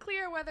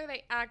unclear whether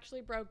they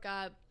actually broke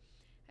up.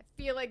 I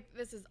feel like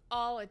this is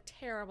all a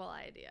terrible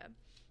idea.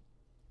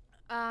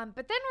 But then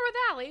we're with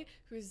Allie,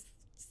 who's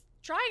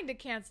trying to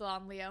cancel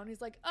on Leo, and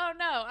he's like, oh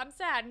no, I'm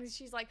sad. And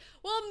she's like,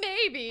 well,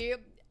 maybe.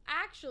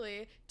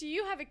 Actually, do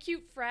you have a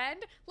cute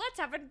friend? Let's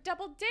have a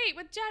double date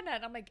with Jenna.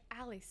 And I'm like,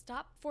 Allie,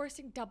 stop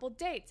forcing double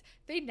dates.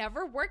 They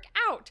never work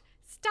out.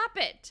 Stop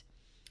it.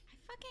 I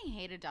fucking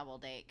hate a double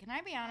date. Can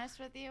I be honest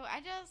with you? I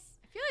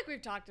feel like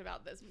we've talked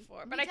about this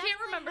before, but We I can't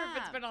definitely remember if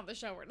it's have. been on the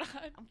show or not.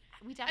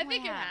 We definitely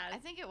think it have. has. I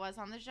think it was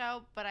on the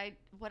show, but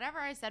whatever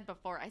I said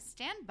before, I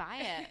stand by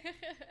it.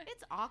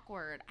 It's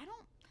awkward.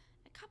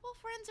 A couple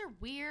friends are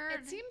weird.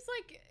 It seems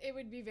like it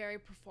would be very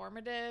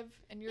performative,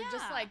 and you're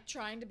just Yeah. like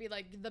trying to be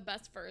like the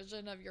best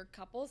version of your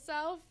couple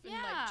self, and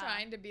Yeah. like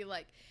trying to be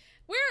like,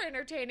 we're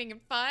entertaining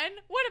and fun.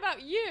 What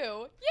about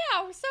you?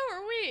 Yeah, so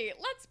are we.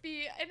 Let's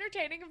be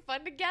entertaining and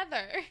fun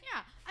together.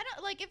 Yeah, I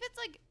don't like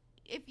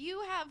if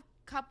you have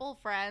couple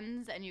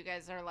friends and you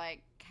guys are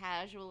like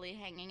casually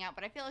hanging out,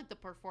 but I feel like the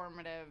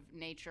performative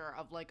nature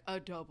of like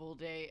a double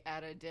date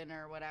at a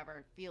dinner or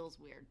whatever feels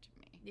weird to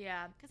me.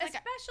 Yeah, 'Cause, like,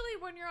 especially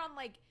when you're on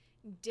like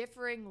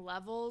differing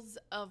levels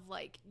of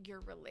like your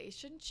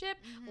relationship,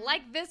 Mhm.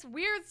 like this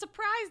weird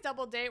surprise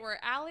double date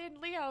where Allie and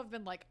Leo have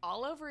been like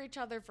all over each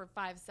other for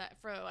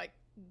for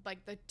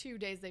like the 2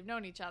 days they've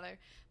known each other,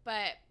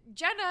 but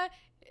Jenna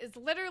is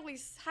literally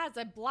has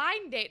a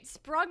blind date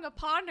sprung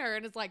upon her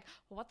and is like,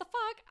 what the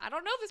fuck? I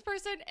don't know this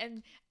person,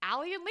 and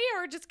Allie and Leo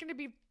are just gonna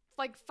be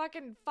like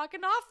fucking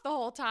off the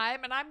whole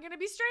time, and I'm gonna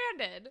be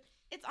stranded.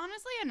 It's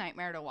honestly a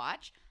nightmare to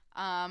watch.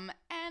 And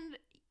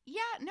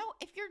yeah, no,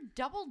 if your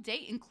double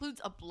date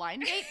includes a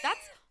blind date,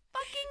 that's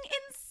fucking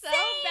insane.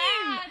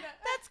 bad.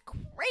 That's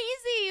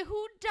crazy.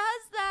 Who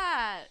does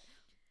that?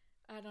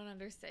 I don't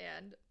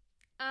understand.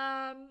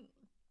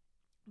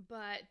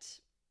 But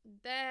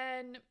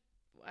then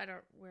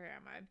where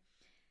am I?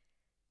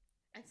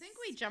 I think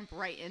we jump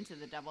right into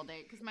the double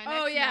date because my next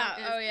Oh, yeah.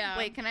 note is, Oh, yeah.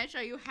 Wait, can I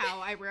show you how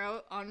I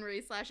wrote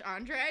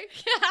Henri/Andre?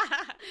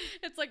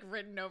 It's like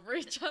written over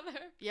each other.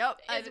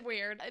 Yep. It's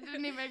weird. I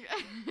didn't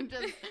even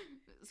just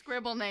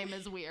scribble name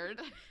is weird.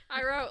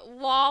 I wrote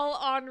lol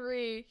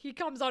Henri. He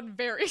comes on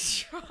very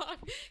strong.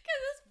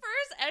 Because his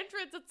first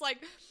entrance, it's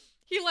like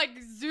he like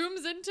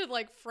zooms into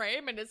like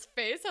frame and his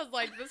face has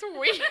like this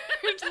weird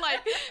like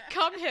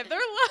come hither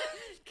look.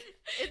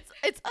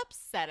 It's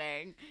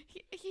upsetting.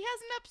 He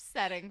has an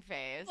upsetting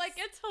face. Like,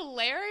 it's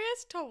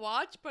hilarious to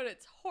watch, but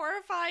it's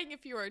horrifying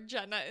if you are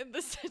Jenna in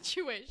the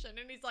situation.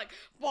 And he's like,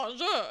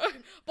 bonjour,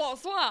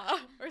 bonsoir,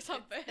 or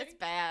something. It's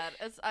bad.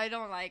 I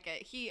don't like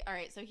it. All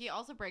right, so he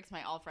also breaks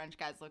my all French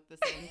guys look the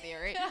same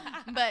theory.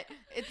 But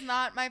it's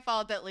not my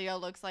fault that Leo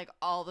looks like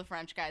all the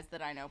French guys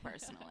that I know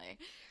personally.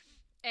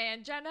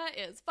 And Jenna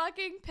is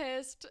fucking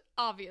pissed,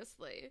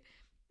 obviously.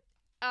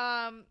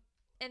 And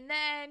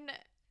then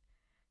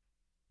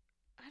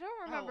I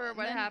don't remember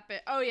what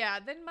happened. Oh yeah,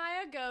 then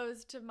Maya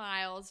goes to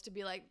Miles to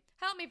be like,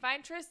 help me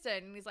find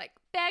Tristan. And he's like,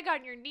 beg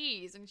on your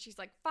knees. And she's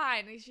like,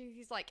 fine. And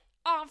he's like,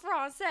 en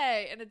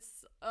français. And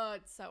it's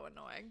so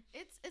annoying.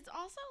 It's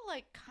also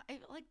like,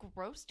 it like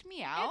grossed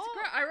me out.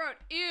 I wrote,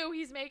 ew,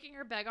 he's making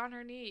her beg on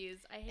her knees.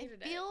 I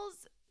hated it. It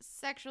feels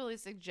sexually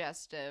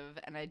suggestive,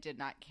 and I did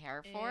not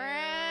care for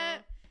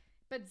it.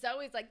 But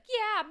Zoe's like,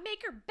 yeah,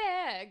 make her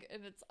beg.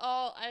 And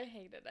I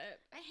hated it.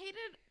 I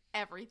hated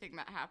everything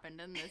that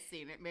happened in this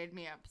scene. It made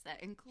me upset,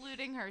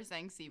 including her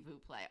saying s'il vous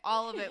plaît.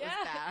 All of it was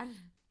bad.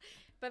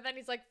 But then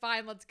he's like,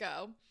 fine, let's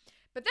go.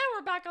 But then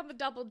we're back on the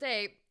double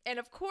date. And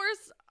of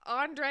course,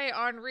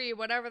 Henri,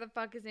 whatever the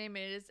fuck his name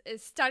is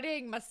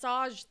studying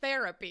massage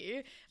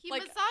therapy. He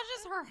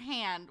massages her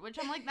hand, which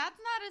I'm like, that's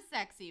not a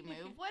sexy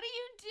move. What are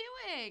you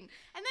doing?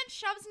 And then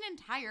shoves an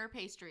entire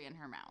pastry in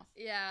her mouth.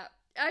 Yeah.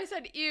 I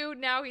said, ew,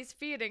 now he's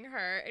feeding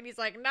her. And he's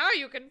like, now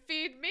you can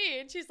feed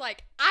me. And she's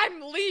like,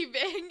 I'm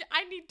leaving.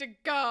 I need to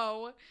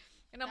go.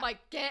 And I'm like,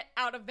 get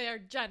out of there,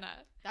 Jenna.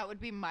 That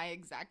would be my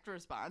exact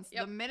response.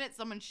 Yep. The minute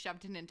someone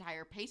shoved an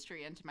entire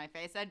pastry into my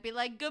face, I'd be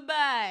like,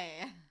 goodbye.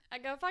 I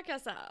go, fuck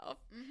yourself.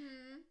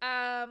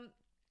 Mm-hmm.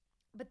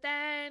 But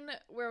then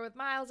we're with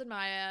Miles and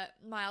Maya.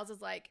 Miles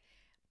is like,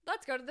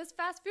 let's go to this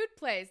fast food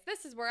place.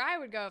 This is where I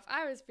would go if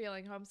I was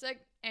feeling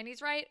homesick. And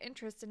he's right, and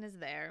Tristan is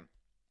there.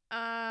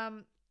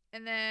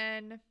 And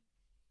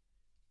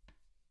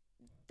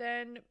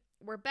then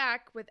we're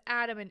back with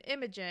Adam and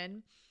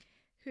Imogen,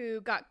 who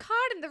got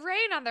caught in the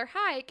rain on their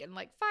hike and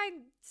like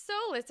find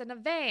solace in a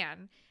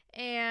van.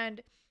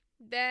 And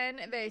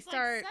then they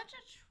start like such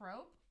a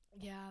trope.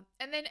 Yeah.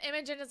 And then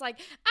Imogen is like,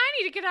 I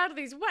need to get out of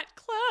these wet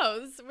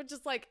clothes, which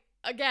is like,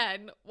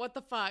 again, what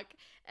the fuck?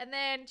 And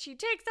then she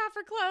takes off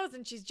her clothes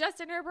and she's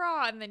just in her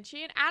bra. And then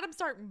she and Adam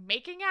start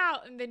making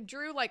out. And then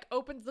Drew like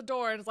opens the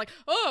door and is like,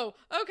 oh,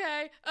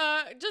 okay.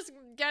 Just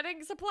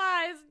getting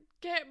supplies.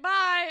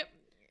 Bye.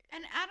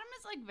 And Adam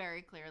is like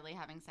very clearly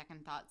having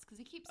second thoughts because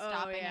he keeps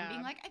stopping and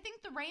being like, I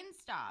think the rain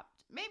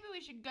stopped. Maybe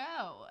we should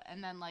go.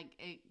 And then like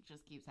it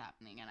just keeps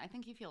happening. And I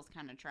think he feels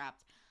kind of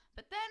trapped.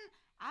 But then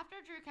after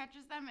Drew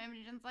catches them,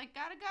 Imogen's like,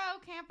 gotta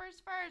go,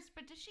 campers first.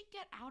 But does she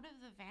get out of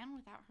the van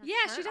without her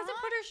shirt she doesn't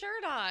on? put her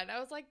shirt on. I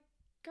was like,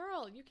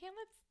 girl, you can't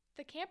let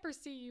the campers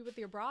see you with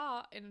your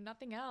bra and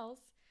nothing else.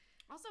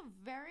 Also,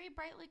 very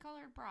brightly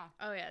colored bra.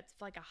 Oh, yeah, it's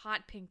like a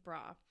hot pink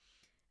bra.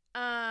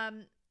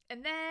 And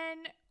then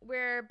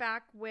we're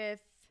back with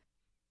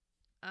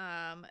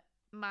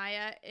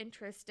Maya and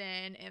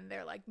Tristan, and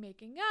they're like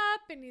making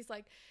up, and he's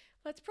like,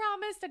 let's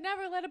promise to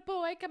never let a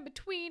boy come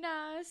between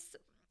us.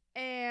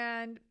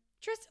 And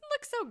Tristan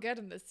looks so good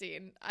in this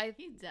scene.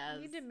 He does.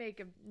 I need to make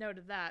a note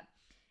of that.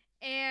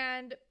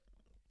 And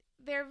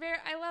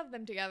I love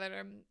them together.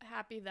 I'm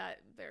happy that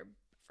they're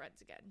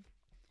friends again.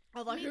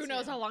 Although who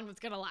knows how long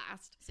that's going to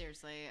last.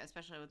 Seriously,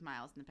 especially with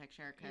Miles in the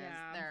picture, because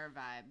there are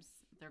vibes.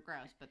 They're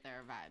gross, but there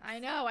are vibes. I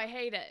know, I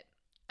hate it.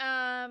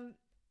 And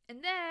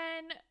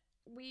then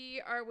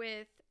we are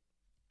with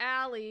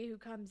Allie, who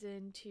comes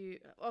into...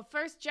 Well,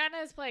 first, Jenna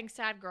is playing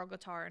sad girl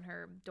guitar in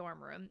her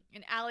dorm room.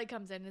 And Allie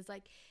comes in and is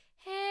like,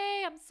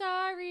 hey, I'm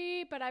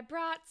sorry, but I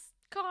brought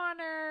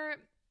Connor.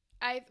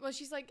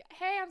 She's like,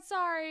 hey, I'm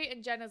sorry.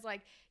 And Jenna's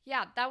like,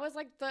 yeah, that was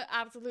like the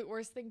absolute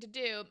worst thing to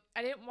do.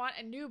 I didn't want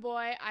a new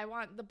boy. I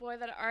want the boy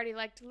that I already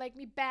liked to like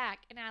me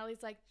back. And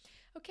Allie's like,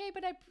 okay,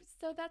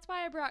 so that's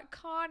why I brought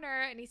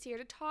Connor, and he's here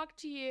to talk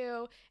to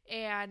you.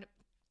 And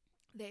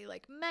they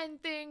like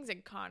mend things,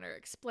 and Connor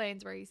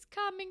explains where he's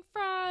coming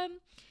from.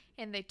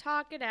 And they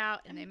talk it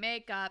out, and they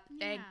make up.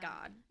 Thank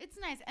God. It's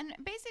nice. And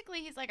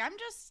basically, he's like, I'm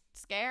just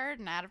scared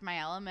and out of my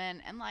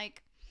element.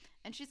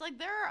 And she's like,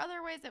 there are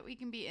other ways that we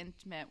can be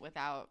intimate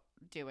without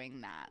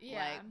doing that. Yeah.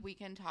 Like, we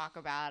can talk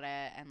about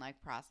it and,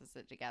 like, process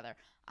it together.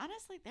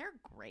 Honestly, they're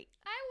great.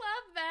 I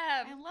love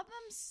them. I love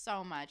them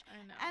so much.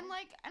 I know. And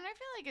I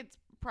feel like it's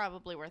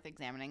probably worth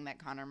examining that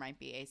Connor might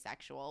be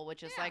asexual,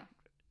 which is, like,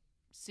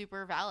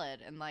 super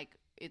valid. And, like,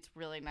 it's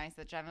really nice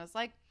that Jenna's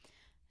like,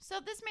 so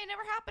this may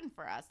never happen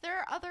for us. There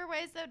are other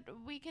ways that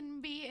we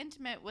can be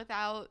intimate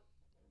without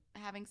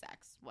having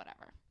sex.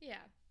 Whatever.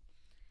 Yeah.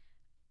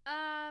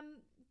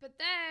 But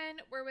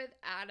then we're with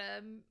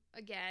Adam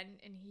again,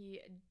 and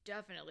he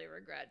definitely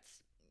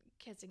regrets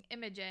kissing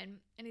Imogen.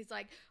 And he's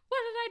like, what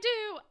did I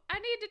do? I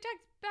need to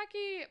text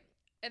Becky.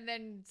 And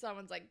then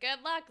someone's like,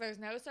 good luck. There's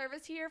no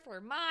service here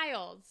for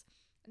Miles.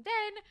 And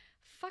then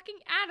fucking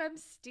Adam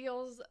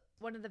steals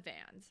one of the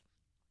vans.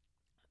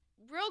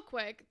 real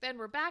quick, then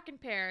we're back in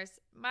Paris.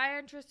 Maya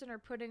and Tristan are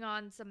putting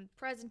on some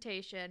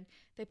presentation.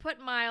 They put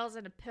Miles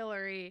in a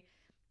pillory.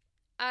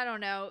 I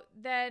don't know.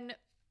 Then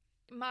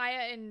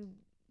Maya and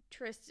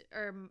Tristan,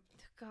 or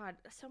God,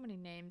 so many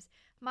names.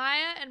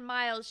 Maya and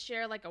Miles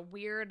share like a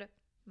weird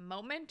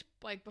moment,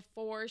 like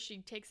before she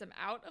takes him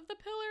out of the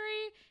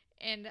pillory,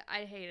 and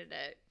I hated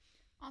it.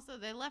 Also,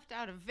 they left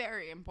out a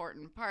very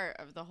important part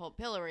of the whole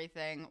pillory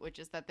thing, which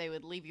is that they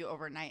would leave you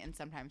overnight and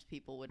sometimes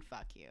people would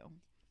fuck you.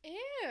 Ew.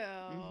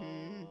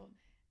 Mhm.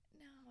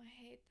 No, I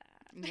hate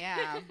that.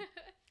 Yeah.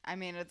 I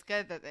mean, it's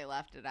good that they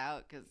left it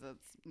out because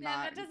it's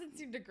not. that doesn't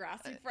seem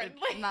Degrassi friendly.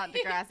 It's not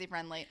Degrassi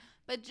friendly.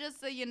 But just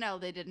so you know,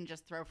 they didn't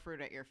just throw fruit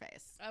at your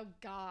face. Oh,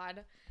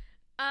 God.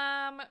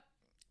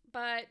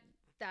 But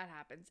that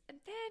happens. And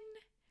then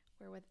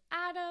we're with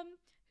Adam,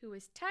 who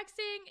is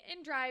texting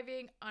and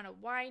driving on a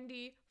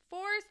windy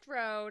forest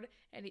road,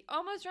 and he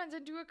almost runs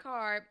into a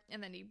car,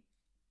 and then he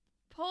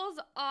pulls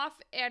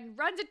off and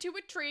runs into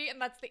a tree, and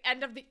that's the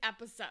end of the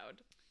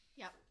episode.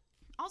 Yep.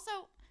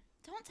 Also,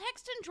 don't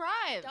text and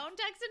drive. Don't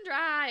text and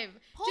drive.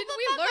 Pull Didn't the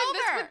we fuck learn over.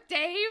 this with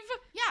Dave?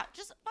 Yeah,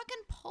 just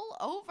fucking pull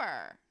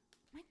over.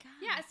 My God.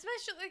 Yeah,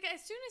 especially like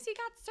as soon as he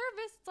got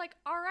service, it's like,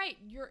 all right,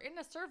 you're in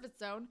a service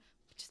zone.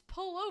 Just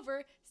pull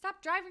over.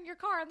 Stop driving your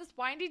car on this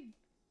windy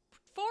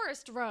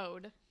forest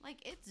road.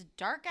 Like, it's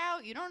dark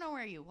out. You don't know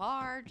where you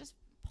are. Just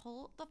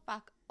pull the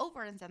fuck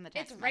over and send the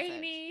text It's message.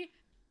 rainy.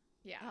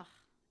 Yeah. Ugh.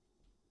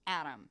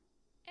 Adam.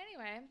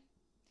 Anyway,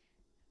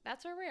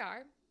 that's where we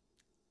are.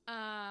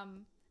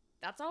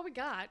 That's all we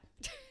got.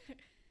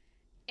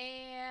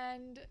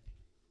 And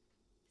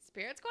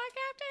Spirit Squad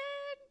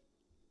Captain.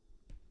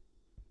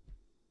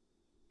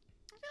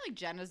 I feel like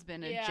Jenna's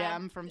been a Yeah,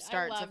 gem from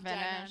start I to love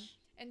Jenna. finish.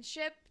 And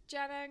ship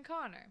Jenna and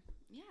Connor.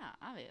 Yeah,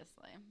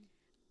 obviously.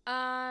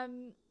 All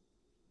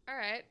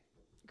right.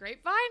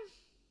 Grapevine.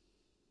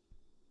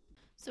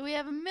 So we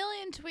have a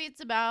million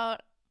tweets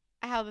about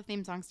how the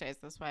theme song stays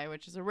this way,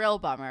 which is a real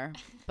bummer,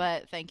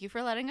 but thank you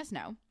for letting us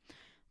know.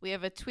 We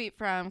have a tweet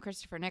from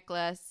Christopher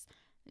Nicholas.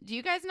 Do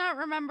you guys not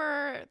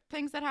remember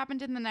things that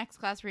happened in the next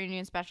class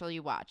reunion special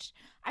you watched?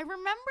 I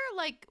remember,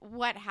 like,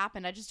 what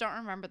happened. I just don't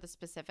remember the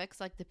specifics,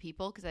 like the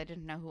people, because I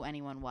didn't know who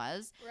anyone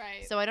was.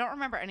 Right. So I don't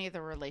remember any of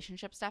the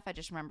relationship stuff. I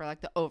just remember,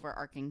 like, the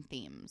overarching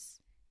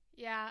themes.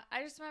 Yeah,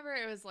 I just remember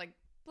it was like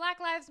Black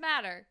Lives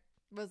Matter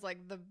was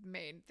like the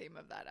main theme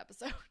of that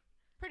episode.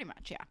 Pretty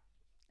much, yeah.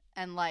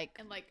 And, like,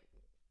 And like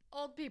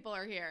old people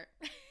are here.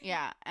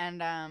 yeah,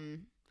 and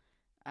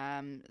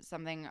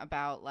something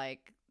about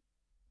like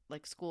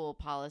school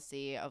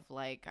policy of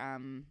like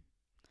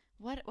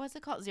what's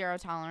it called, zero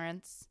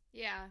tolerance.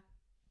 Yeah.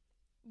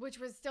 Which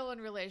was still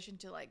in relation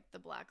to like the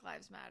Black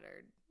Lives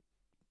Matter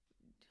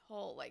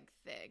whole like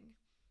thing.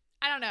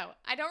 I don't know.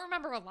 I don't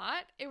remember a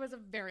lot. It was a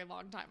very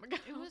long time ago.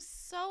 It was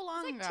so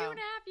long It was ago. like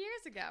 2.5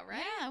 years ago,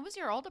 right? Yeah, it was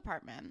your old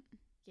apartment.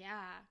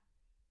 Yeah.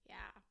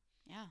 Yeah.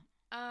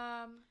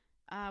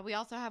 We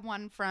also have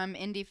one from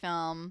Indie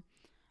Film,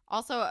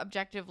 also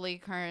objectively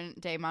current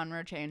day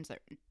Monroe Chambers.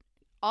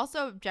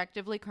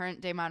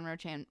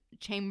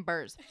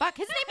 Chambers. Fuck,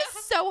 his name is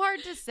so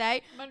hard to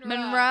say.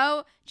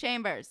 Monroe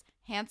Chambers.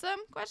 Handsome?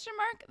 Question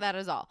mark. That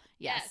is all.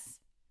 Yes.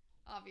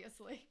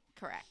 Obviously.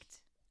 Correct.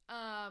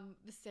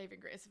 The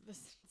saving grace of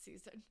this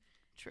season.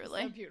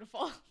 Truly. So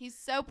beautiful. He's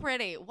so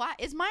pretty. Why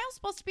is Miles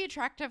supposed to be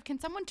attractive? Can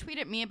someone tweet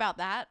at me about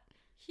that?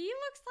 He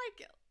looks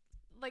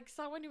like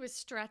someone who is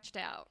stretched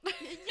out. Yeah,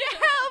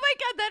 oh my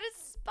God, that is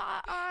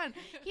spot on.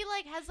 He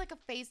like has like a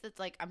face that's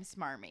like, I'm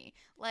smarmy.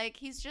 Like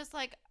he's just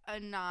like a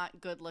not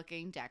good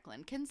looking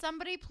Declan. Can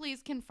somebody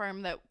please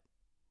confirm that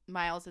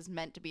Miles is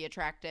meant to be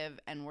attractive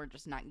and we're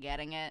just not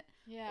getting it?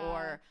 Yeah.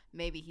 Or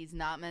maybe he's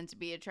not meant to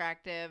be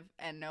attractive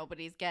and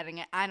nobody's getting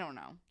it. I don't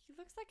know. He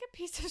looks like a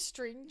piece of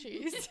string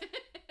cheese.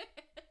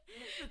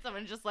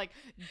 Someone just like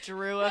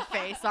drew a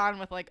face on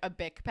with like a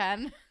Bic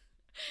pen.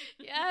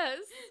 Yes.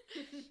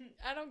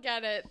 I don't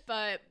get it,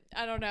 but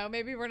I don't know.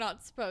 Maybe we're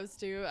not supposed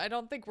to. I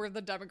don't think we're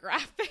the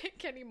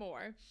demographic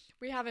anymore.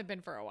 We haven't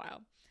been for a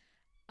while.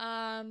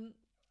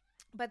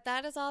 But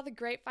that is all the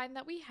Grapevine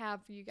that we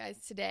have for you guys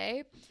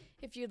today.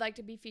 If you'd like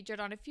to be featured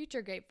on a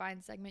future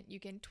Grapevine segment, you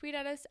can tweet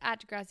at us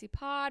at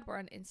DegrassiPod. We're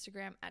on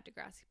Instagram at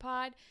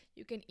DegrassiPod.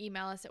 You can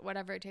email us at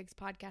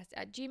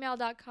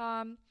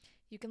whateverittakespodcast@gmail.com.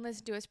 You can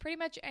listen to us pretty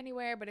much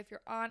anywhere, but if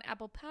you're on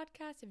Apple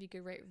Podcasts, if you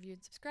could rate, review,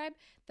 and subscribe,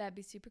 that'd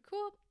be super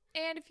cool.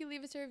 And if you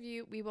leave us a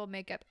review, we will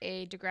make up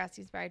a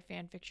Degrassi-inspired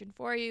fan fiction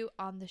for you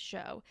on the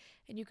show.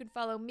 And you can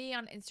follow me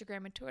on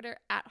Instagram and Twitter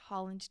at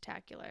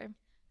HollandTacular.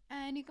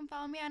 And you can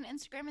follow me on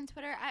Instagram and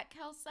Twitter at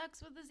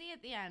KelSucks with a Z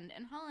at the end.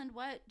 And Holland,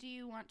 what do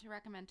you want to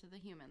recommend to the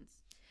humans?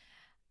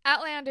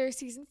 Outlander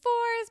Season 4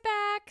 is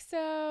back,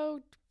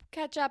 so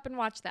catch up and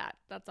watch that.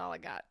 That's all I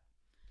got.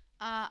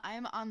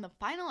 I'm on the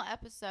final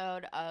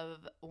episode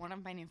of one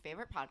of my new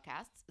favorite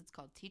podcasts. It's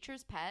called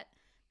Teacher's Pet.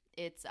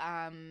 It's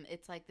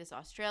like this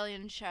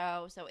Australian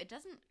show, so it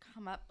doesn't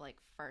come up like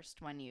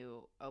first when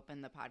you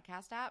open the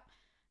podcast app.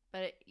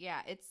 But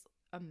yeah, it's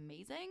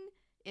amazing.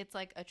 It's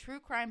like a true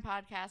crime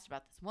podcast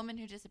about this woman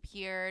who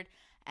disappeared,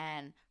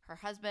 and her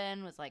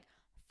husband was like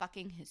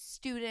fucking his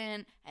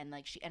student, and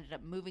like she ended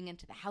up moving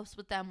into the house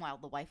with them while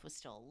the wife was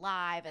still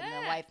alive, and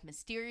the wife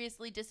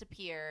mysteriously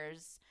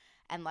disappears,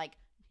 and like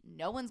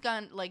no one's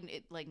gone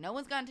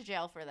to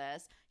jail for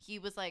this. He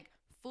was like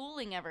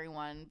fooling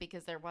everyone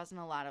because there wasn't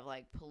a lot of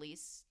like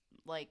police,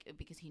 like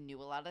because he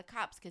knew a lot of the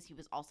cops, because he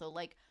was also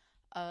like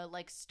a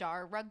like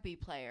star rugby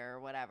player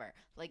or whatever.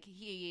 Like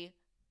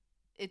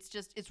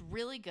it's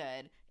really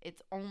good.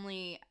 It's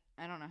only,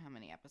 I don't know how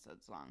many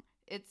episodes long.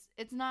 It's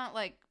not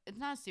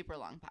a super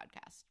long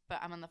podcast, but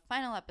I'm on the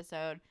final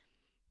episode.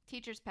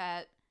 Teacher's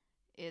Pet.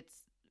 It's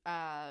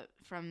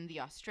from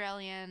The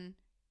Australian.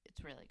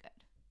 It's really good.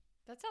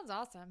 That sounds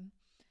awesome.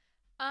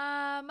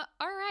 All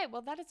right.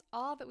 Well, that is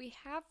all that we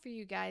have for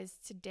you guys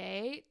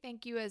today.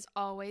 Thank you, as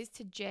always,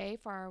 to Jay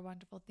for our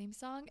wonderful theme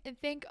song, and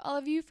thank all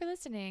of you for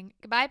listening.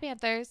 Goodbye,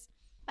 Panthers.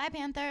 Bye,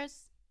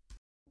 Panthers.